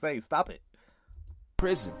all I can say. Stop it.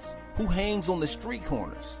 Prisons. Who hangs on the street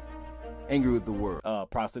corners? angry with the world.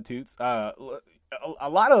 Prostitutes, a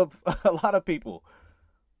lot of people,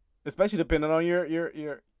 especially depending on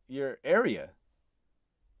your area.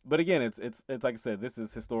 But again, it's like I said, this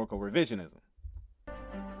is historical revisionism.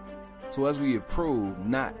 So as we have proved,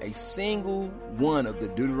 not a single one of the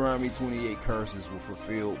Deuteronomy 28 curses were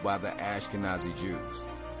fulfilled by the Ashkenazi Jews.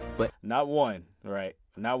 But not one, right?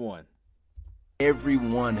 Not one. Every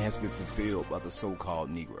one has been fulfilled by the so-called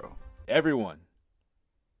Negro. Everyone.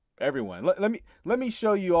 Let me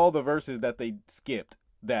show you all the verses that they skipped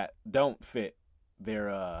that don't fit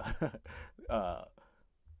their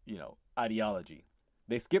ideology.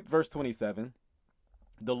 They skipped verse 27.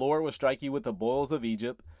 The Lord will strike you with the boils of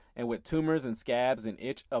Egypt, and with tumors and scabs and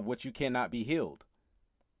itch of which you cannot be healed.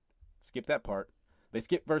 Skip that part. They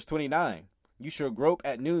skip verse 29. You shall grope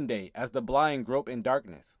at noonday, as the blind grope in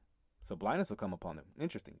darkness. So blindness will come upon them.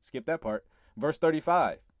 Interesting. Skip that part. Verse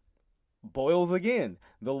 35. Boils again.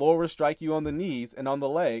 The Lord will strike you on the knees and on the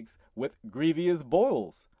legs with grievous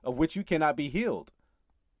boils, of which you cannot be healed,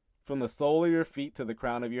 from the sole of your feet to the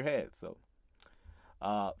crown of your head. So,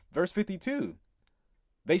 verse 52.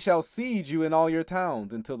 They shall siege you in all your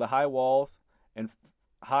towns until the high walls and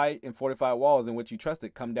high and fortified walls in which you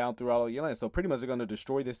trusted come down through all of your land. So pretty much they're going to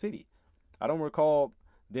destroy the city. I don't recall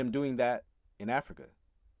them doing that in Africa.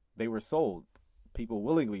 They were sold. People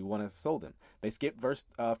willingly wanted to sell them. They skipped verse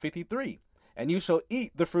 53. And you shall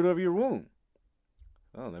eat the fruit of your womb.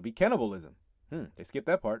 Oh, that'd be cannibalism. They skipped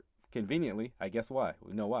that part. Conveniently, I guess why.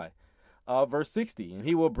 We know why. Verse 60, and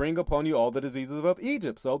he will bring upon you all the diseases of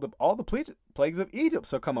Egypt. So all the plagues of Egypt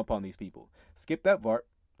shall come upon these people. Skip that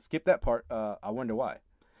part. I wonder why.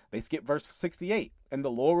 They skip verse 68, and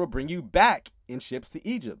the Lord will bring you back in ships to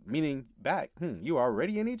Egypt. Meaning back. You are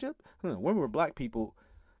already in Egypt? When were black people,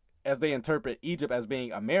 as they interpret Egypt as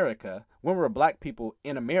being America, when were black people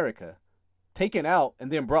in America taken out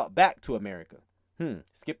and then brought back to America?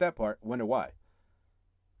 Skip that part. Wonder why.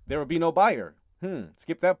 There will be no buyer.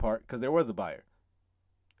 Skip that part, because there was a buyer.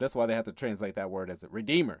 That's why they have to translate that word as a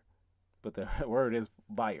redeemer. But the word is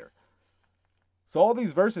buyer. So all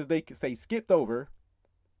these verses they skipped over.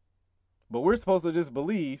 But we're supposed to just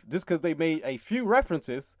believe, just because they made a few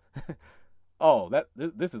references,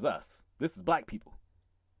 this is us. This is black people.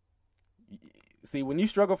 See, when you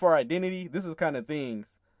struggle for identity, this is kind of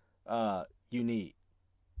things you need.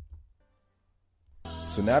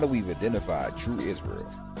 So now that we've identified true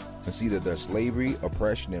Israel, and see that their slavery,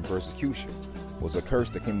 oppression, and persecution was a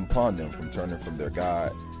curse that came upon them from turning from their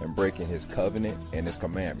God and breaking his covenant and his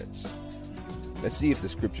commandments. Let's see if the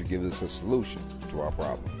scripture gives us a solution to our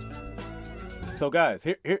problem. So guys,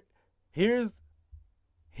 here's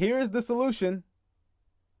the solution.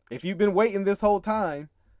 If you've been waiting this whole time,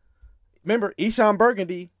 remember Eshon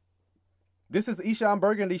Burgundy. This is Eshon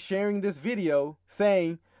Burgundy sharing this video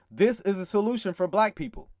saying this is a solution for black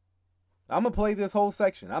people. I'm going to play this whole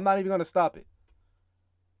section. I'm not even going to stop it.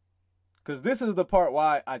 Because this is the part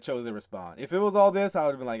why I chose to respond. If it was all this, I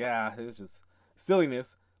would have been like, it's just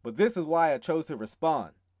silliness. But this is why I chose to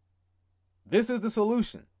respond. This is the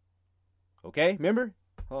solution. Okay? Remember?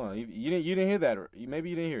 Hold on. You didn't hear that. Or maybe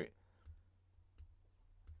you didn't hear it.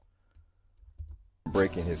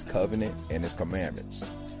 Breaking his covenant and his commandments.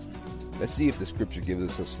 Let's see if the scripture gives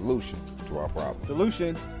us a solution to our problem.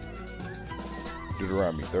 Solution.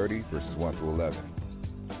 Deuteronomy 30, verses 1 through 11.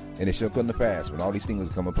 And it shall come to pass, when all these things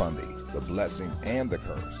come upon thee, the blessing and the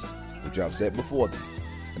curse, which I have set before thee,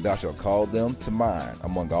 and thou shalt call them to mind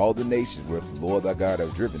among all the nations where the Lord thy God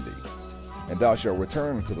hath driven thee. And thou shalt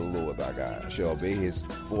return unto the Lord thy God, and shalt obey his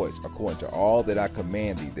voice according to all that I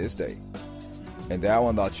command thee this day. And thou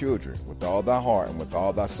and thy children, with all thy heart and with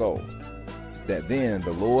all thy soul, that then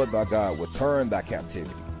the Lord thy God will turn thy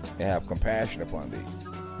captivity, and have compassion upon thee.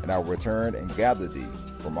 And I will return and gather thee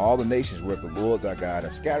from all the nations where the Lord thy God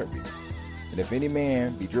hath scattered thee. And if any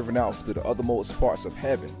man be driven out to the uttermost parts of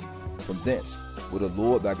heaven, from thence will the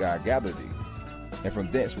Lord thy God gather thee, and from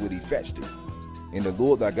thence will he fetch thee. And the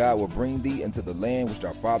Lord thy God will bring thee into the land which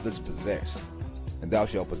thy fathers possessed, and thou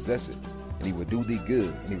shalt possess it, and he will do thee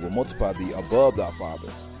good, and he will multiply thee above thy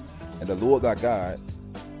fathers. And the Lord thy God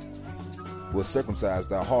will circumcise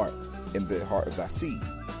thy heart in the heart of thy seed,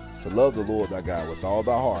 to love the Lord thy God with all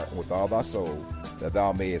thy heart and with all thy soul, that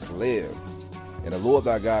thou mayest live. And the Lord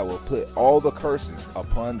thy God will put all the curses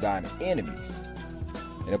upon thine enemies,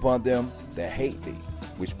 and upon them that hate thee,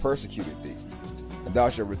 which persecuted thee. And thou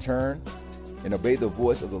shalt return and obey the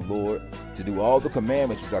voice of the Lord, to do all the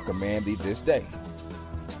commandments which I command thee this day.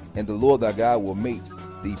 And the Lord thy God will make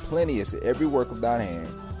thee plenteous in every work of thine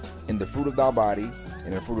hand, in the fruit of thy body, and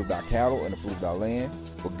in the fruit of thy cattle, and the fruit of thy land,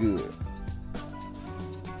 for good.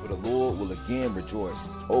 the Lord will again rejoice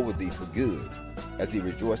over thee for good, as he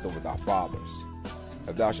rejoiced over thy fathers.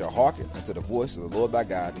 If thou shalt hearken unto the voice of the Lord thy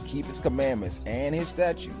God, to keep his commandments and his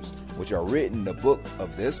statutes, which are written in the book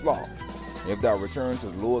of this law, and if thou return to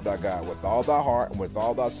the Lord thy God with all thy heart and with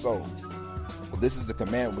all thy soul, for this is the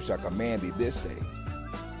commandment which I command thee this day,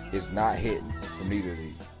 is not hidden from neither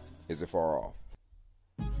thee, is it far off.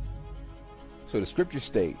 So the scripture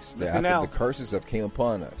states that after the curses have came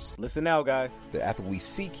upon us, listen now, guys, that after we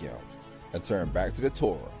seek him and turn back to the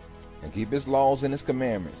Torah and keep his laws and his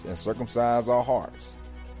commandments and circumcise our hearts,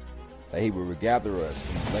 that he will regather us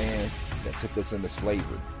from lands that took us into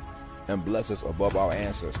slavery and bless us above our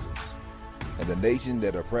ancestors. And the nation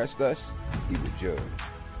that oppressed us, he would judge.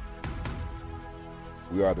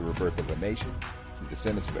 We are the rebirth of a nation, the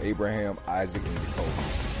descendants of Abraham, Isaac, and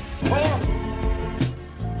Jacob.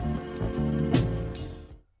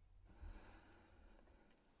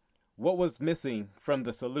 What was missing from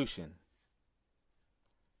the solution?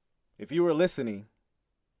 If you were listening,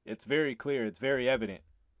 it's very clear, it's very evident.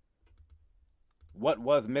 What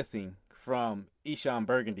was missing from Eshon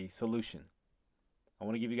Burgundy's solution? I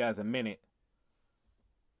want to give you guys a minute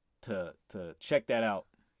to check that out.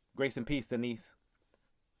 Grace and peace, Denise.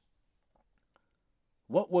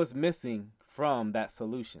 What was missing from that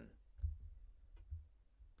solution?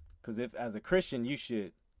 Because if, as a Christian, you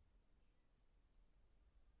should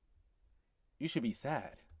be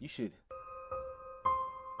sad. You should,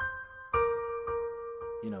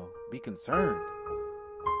 be concerned.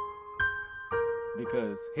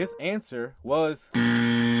 Because his answer was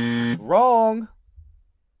wrong.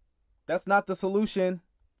 That's not the solution.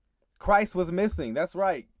 Christ was missing. That's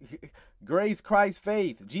right. Grace, Christ,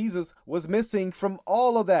 faith. Jesus was missing from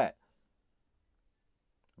all of that.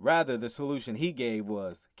 Rather, the solution he gave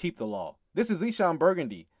was keep the law. This is Eshon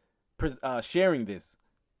Burgundy sharing this,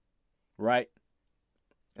 right?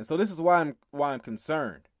 And so this is why I'm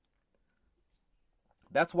concerned.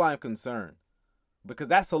 That's why I'm concerned. Because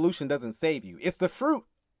that solution doesn't save you. It's the fruit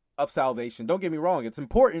of salvation. Don't get me wrong. It's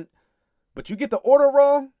important. But you get the order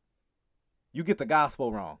wrong, you get the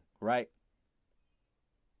gospel wrong, right?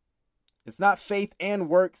 It's not faith and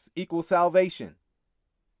works equal salvation.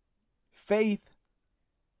 Faith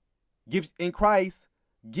in Christ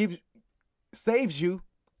saves you,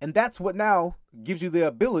 and that's what now gives you the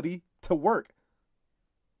ability to work.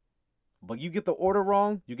 But you get the order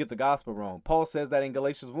wrong, you get the gospel wrong. Paul says that in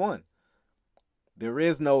Galatians 1. There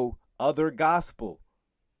is no other gospel.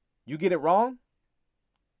 You get it wrong,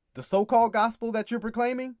 the so-called gospel that you're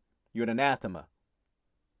proclaiming, you're an anathema.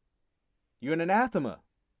 You're an anathema.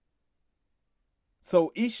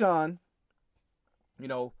 So Eshon,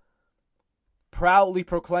 proudly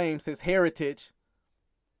proclaims his heritage.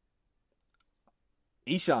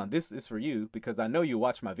 Eshon, this is for you because I know you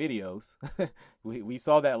watch my videos. we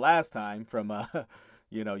saw that last time from,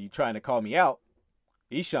 you trying to call me out.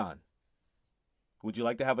 Eshon, would you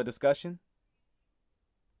like to have a discussion?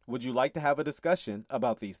 Would you like to have a discussion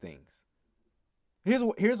about these things?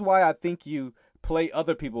 Here's why I think you play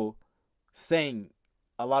other people saying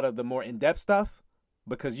a lot of the more in-depth stuff,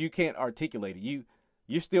 because you can't articulate it.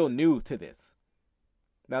 You're still new to this.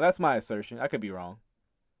 Now that's my assertion. I could be wrong.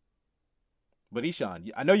 But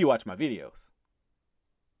Eshon, I know you watch my videos.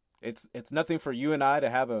 It's nothing for you and I to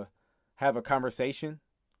have a conversation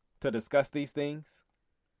to discuss these things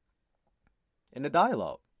in a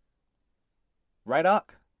dialogue. Right,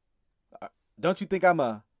 Ak? Don't you think I'm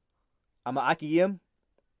a Akiyim?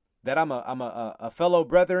 That I'm a fellow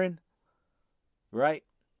brethren? Right?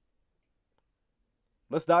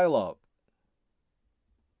 Let's dialogue.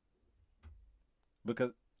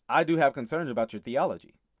 Because I do have concerns about your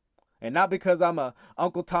theology. And not because I'm a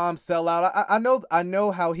Uncle Tom sellout. I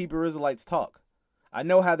know how Hebrew Israelites talk. I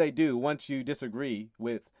know how they do once you disagree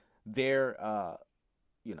with their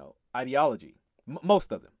ideology.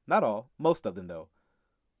 Most of them. Not all. Most of them, though.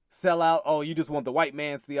 Sell out. Oh, you just want the white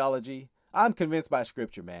man's theology. I'm convinced by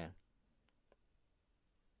scripture, man.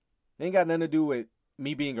 It ain't got nothing to do with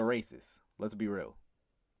me being a racist. Let's be real.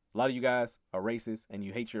 A lot of you guys are racist and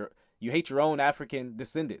you hate your own African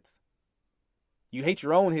descendants. You hate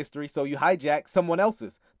your own history, so you hijack someone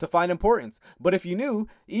else's to find importance. But if you knew,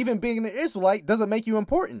 even being an Israelite doesn't make you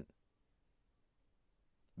important.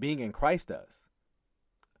 Being in Christ does.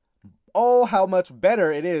 Oh, how much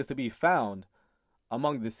better it is to be found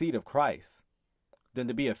among the seed of Christ than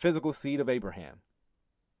to be a physical seed of Abraham.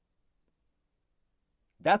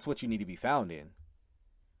 That's what you need to be found in.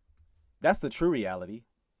 That's the true reality.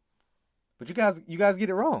 But you guys get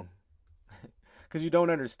it wrong. Because you don't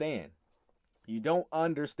understand. You don't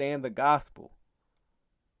understand the gospel.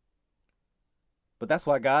 But that's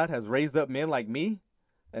why God has raised up men like me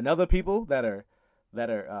and other people that are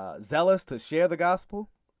zealous to share the gospel,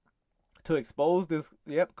 to expose this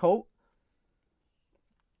cult.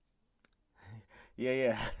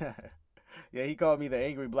 Yeah. Yeah, he called me the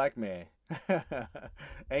angry black man.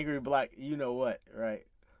 Angry black, you know what, right?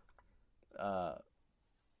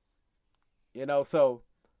 So,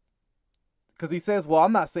 because he says, well,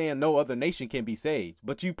 I'm not saying no other nation can be saved,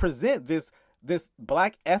 but you present this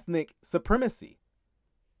black ethnic supremacy,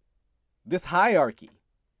 this hierarchy.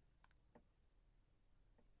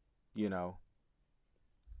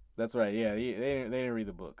 That's right. Yeah, they didn't read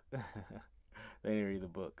the book. They didn't read the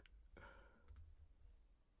book.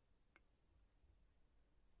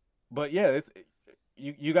 But yeah, it's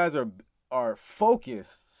you guys are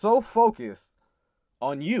focused, so focused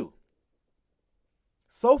on you.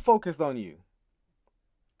 So focused on you.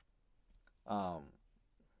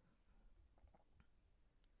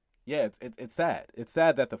 Yeah, it's sad. It's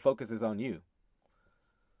sad that the focus is on you.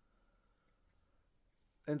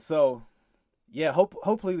 And so, yeah,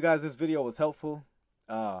 hopefully guys this video was helpful.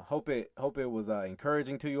 Hope it was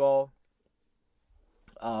encouraging to you all.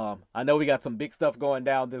 I know we got some big stuff going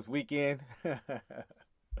down this weekend.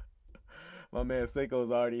 My man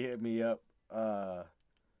Seiko's already hit me up.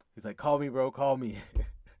 He's like, call me, bro, call me.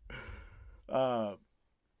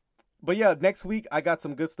 But yeah, next week I got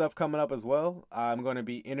some good stuff coming up as well. I'm going to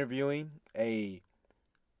be interviewing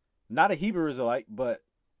not a Hebrew Israelite, but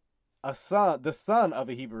the son of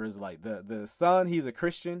a Hebrew Israelite. The son, he's a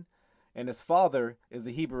Christian, and his father is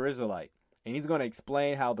a Hebrew Israelite. And he's going to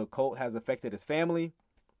explain how the cult has affected his family.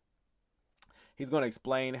 He's going to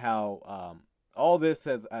explain how all this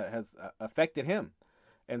has affected him.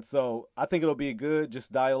 And so I think it'll be good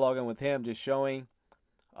just dialoguing with him, just showing,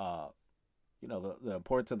 the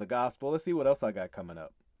importance of the gospel. Let's see what else I got coming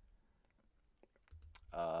up.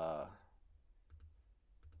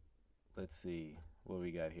 Let's see what we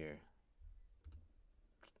got here.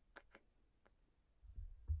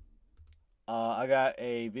 I got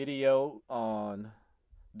a video on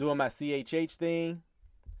doing my CHH thing.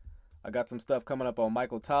 I got some stuff coming up on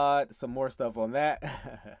Michael Todd. Some more stuff on that.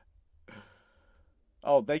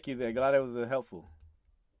 Oh, thank you there. Glad it was helpful.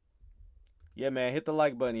 Yeah, man. Hit the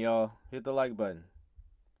like button, y'all. Hit the like button.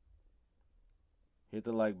 Hit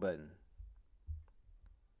the like button.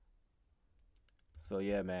 So,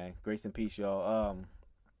 yeah, man. Grace and peace, y'all.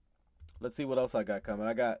 Let's see what else I got coming.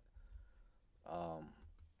 I got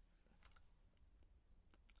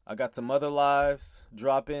some other lives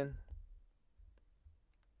dropping.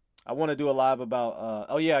 I want to do a live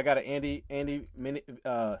about I got an Andy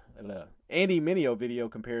Mineo video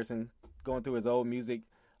comparison, going through his old music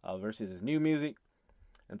versus his new music,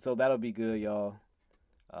 and so that'll be good, y'all.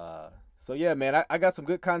 So yeah, man, I got some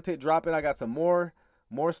good content dropping. I got some more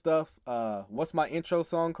stuff. What's my intro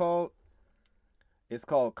song called? It's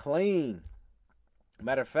called Clean.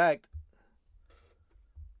 Matter of fact,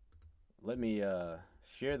 let me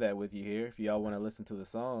share that with you here if y'all want to listen to the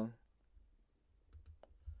song.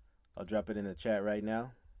 I'll drop it in the chat right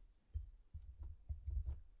now.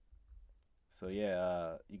 So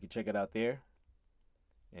yeah, you can check it out there.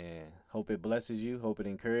 And hope it blesses you. Hope it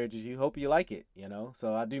encourages you. Hope you like it,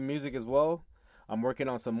 So I do music as well. I'm working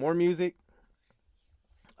on some more music.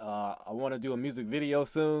 I want to do a music video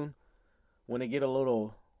soon when it get a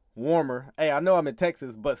little warmer. Hey, I know I'm in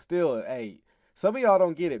Texas, but still, hey, some of y'all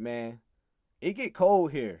don't get it, man. It get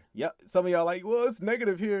cold here. Yep. Some of y'all like, well, it's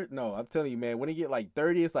negative here. No, I'm telling you, man, when it get like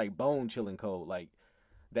 30, it's like bone chilling cold. Like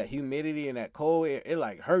that humidity and that cold air, it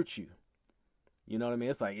like hurts you. You know what I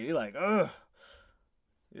mean? It's like, you're like, ugh.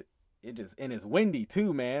 It just, and it's windy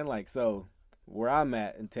too, man. Like, so where I'm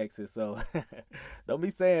at in Texas. So don't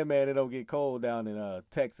be saying, man, it don't get cold down in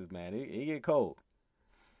Texas, man. It get cold.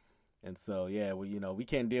 And so, yeah, well, we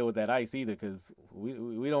can't deal with that ice either because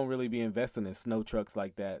we don't really be investing in snow trucks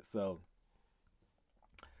like that. So,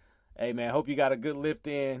 hey, man, hope you got a good lift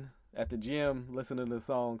in at the gym listening to the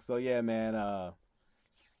song. So, yeah, man, I'm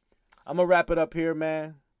going to wrap it up here,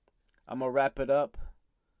 man. I'm going to wrap it up.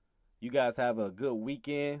 You guys have a good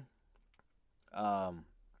weekend.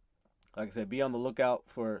 Like I said, be on the lookout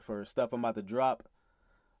for stuff I'm about to drop.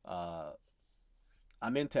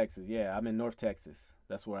 I'm in Texas. Yeah, I'm in North Texas.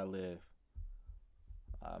 That's where I live.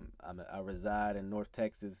 I reside in North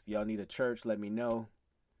Texas. If y'all need a church, let me know.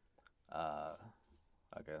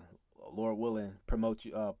 Lord willing, promote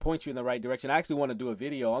you, point you in the right direction. I actually want to do a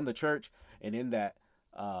video on the church, and in that,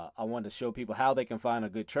 I want to show people how they can find a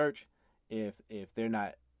good church if they're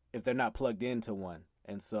not plugged into one.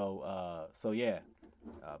 And so yeah,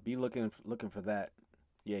 be looking for that.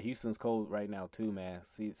 Yeah, Houston's cold right now too, man.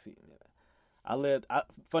 See,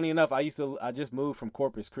 funny enough, I just moved from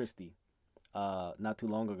Corpus Christi. not too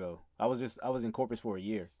long ago. I was in Corpus for a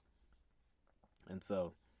year, and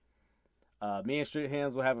so me and Street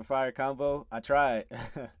Hymns will have a fire convo. I tried,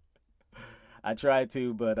 I tried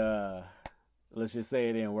to, but let's just say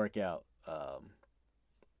it didn't work out.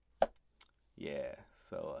 Yeah,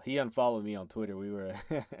 so he unfollowed me on Twitter. We were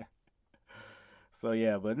so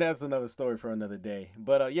yeah, but that's another story for another day.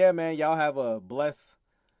 But yeah, man, y'all have a blessed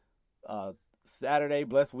Saturday,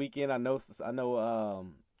 blessed weekend. I know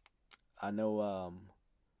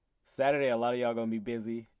Saturday a lot of y'all gonna be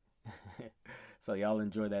busy. So y'all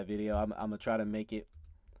enjoy that video. I'm gonna try to make it.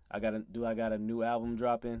 I got a new album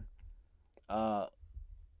dropping. I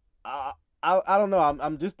don't know.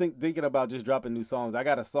 I'm just thinking about just dropping new songs. I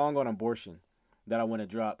got a song on abortion that I want to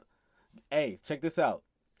drop. Hey, check this out.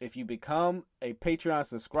 If you become a Patreon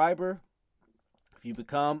subscriber, if you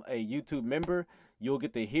become a YouTube member, you'll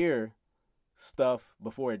get to hear stuff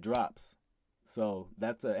before it drops. So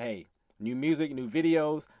that's new music, new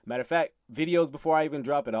videos. Matter of fact, videos before I even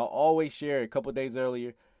drop it, I'll always share it a couple days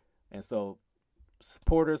earlier. And so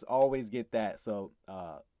supporters always get that. So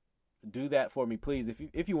do that for me, please.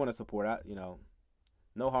 If you want to support, no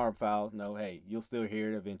harm foul. No, hey, you'll still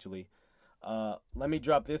hear it eventually. Let me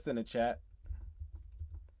drop this in the chat.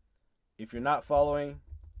 If you're not following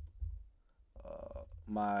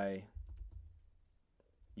my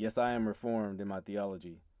Yes, I Am Reformed in my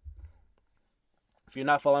theology. If you're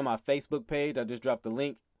not following my Facebook page, I just dropped the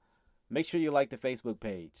link. Make sure you like the Facebook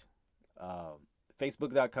page.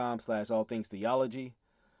 Facebook.com/allthingstheology.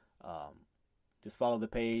 Just follow the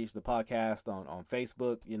page, the podcast on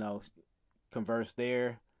Facebook, converse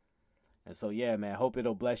there. And so, yeah, man, hope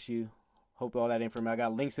it'll bless you. Hope all that information. I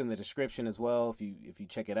got links in the description as well if you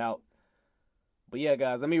check it out. But yeah,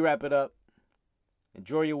 guys, let me wrap it up.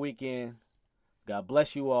 Enjoy your weekend. God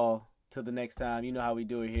bless you all. Till the next time. You know how we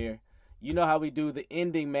do it here. You know how we do the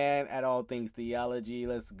ending, man, at All Things Theology.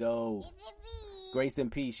 Let's go. Grace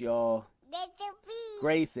and peace, y'all.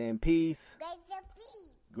 Grace and peace.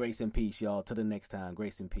 Grace and peace, y'all. Till the next time.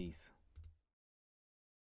 Grace and peace.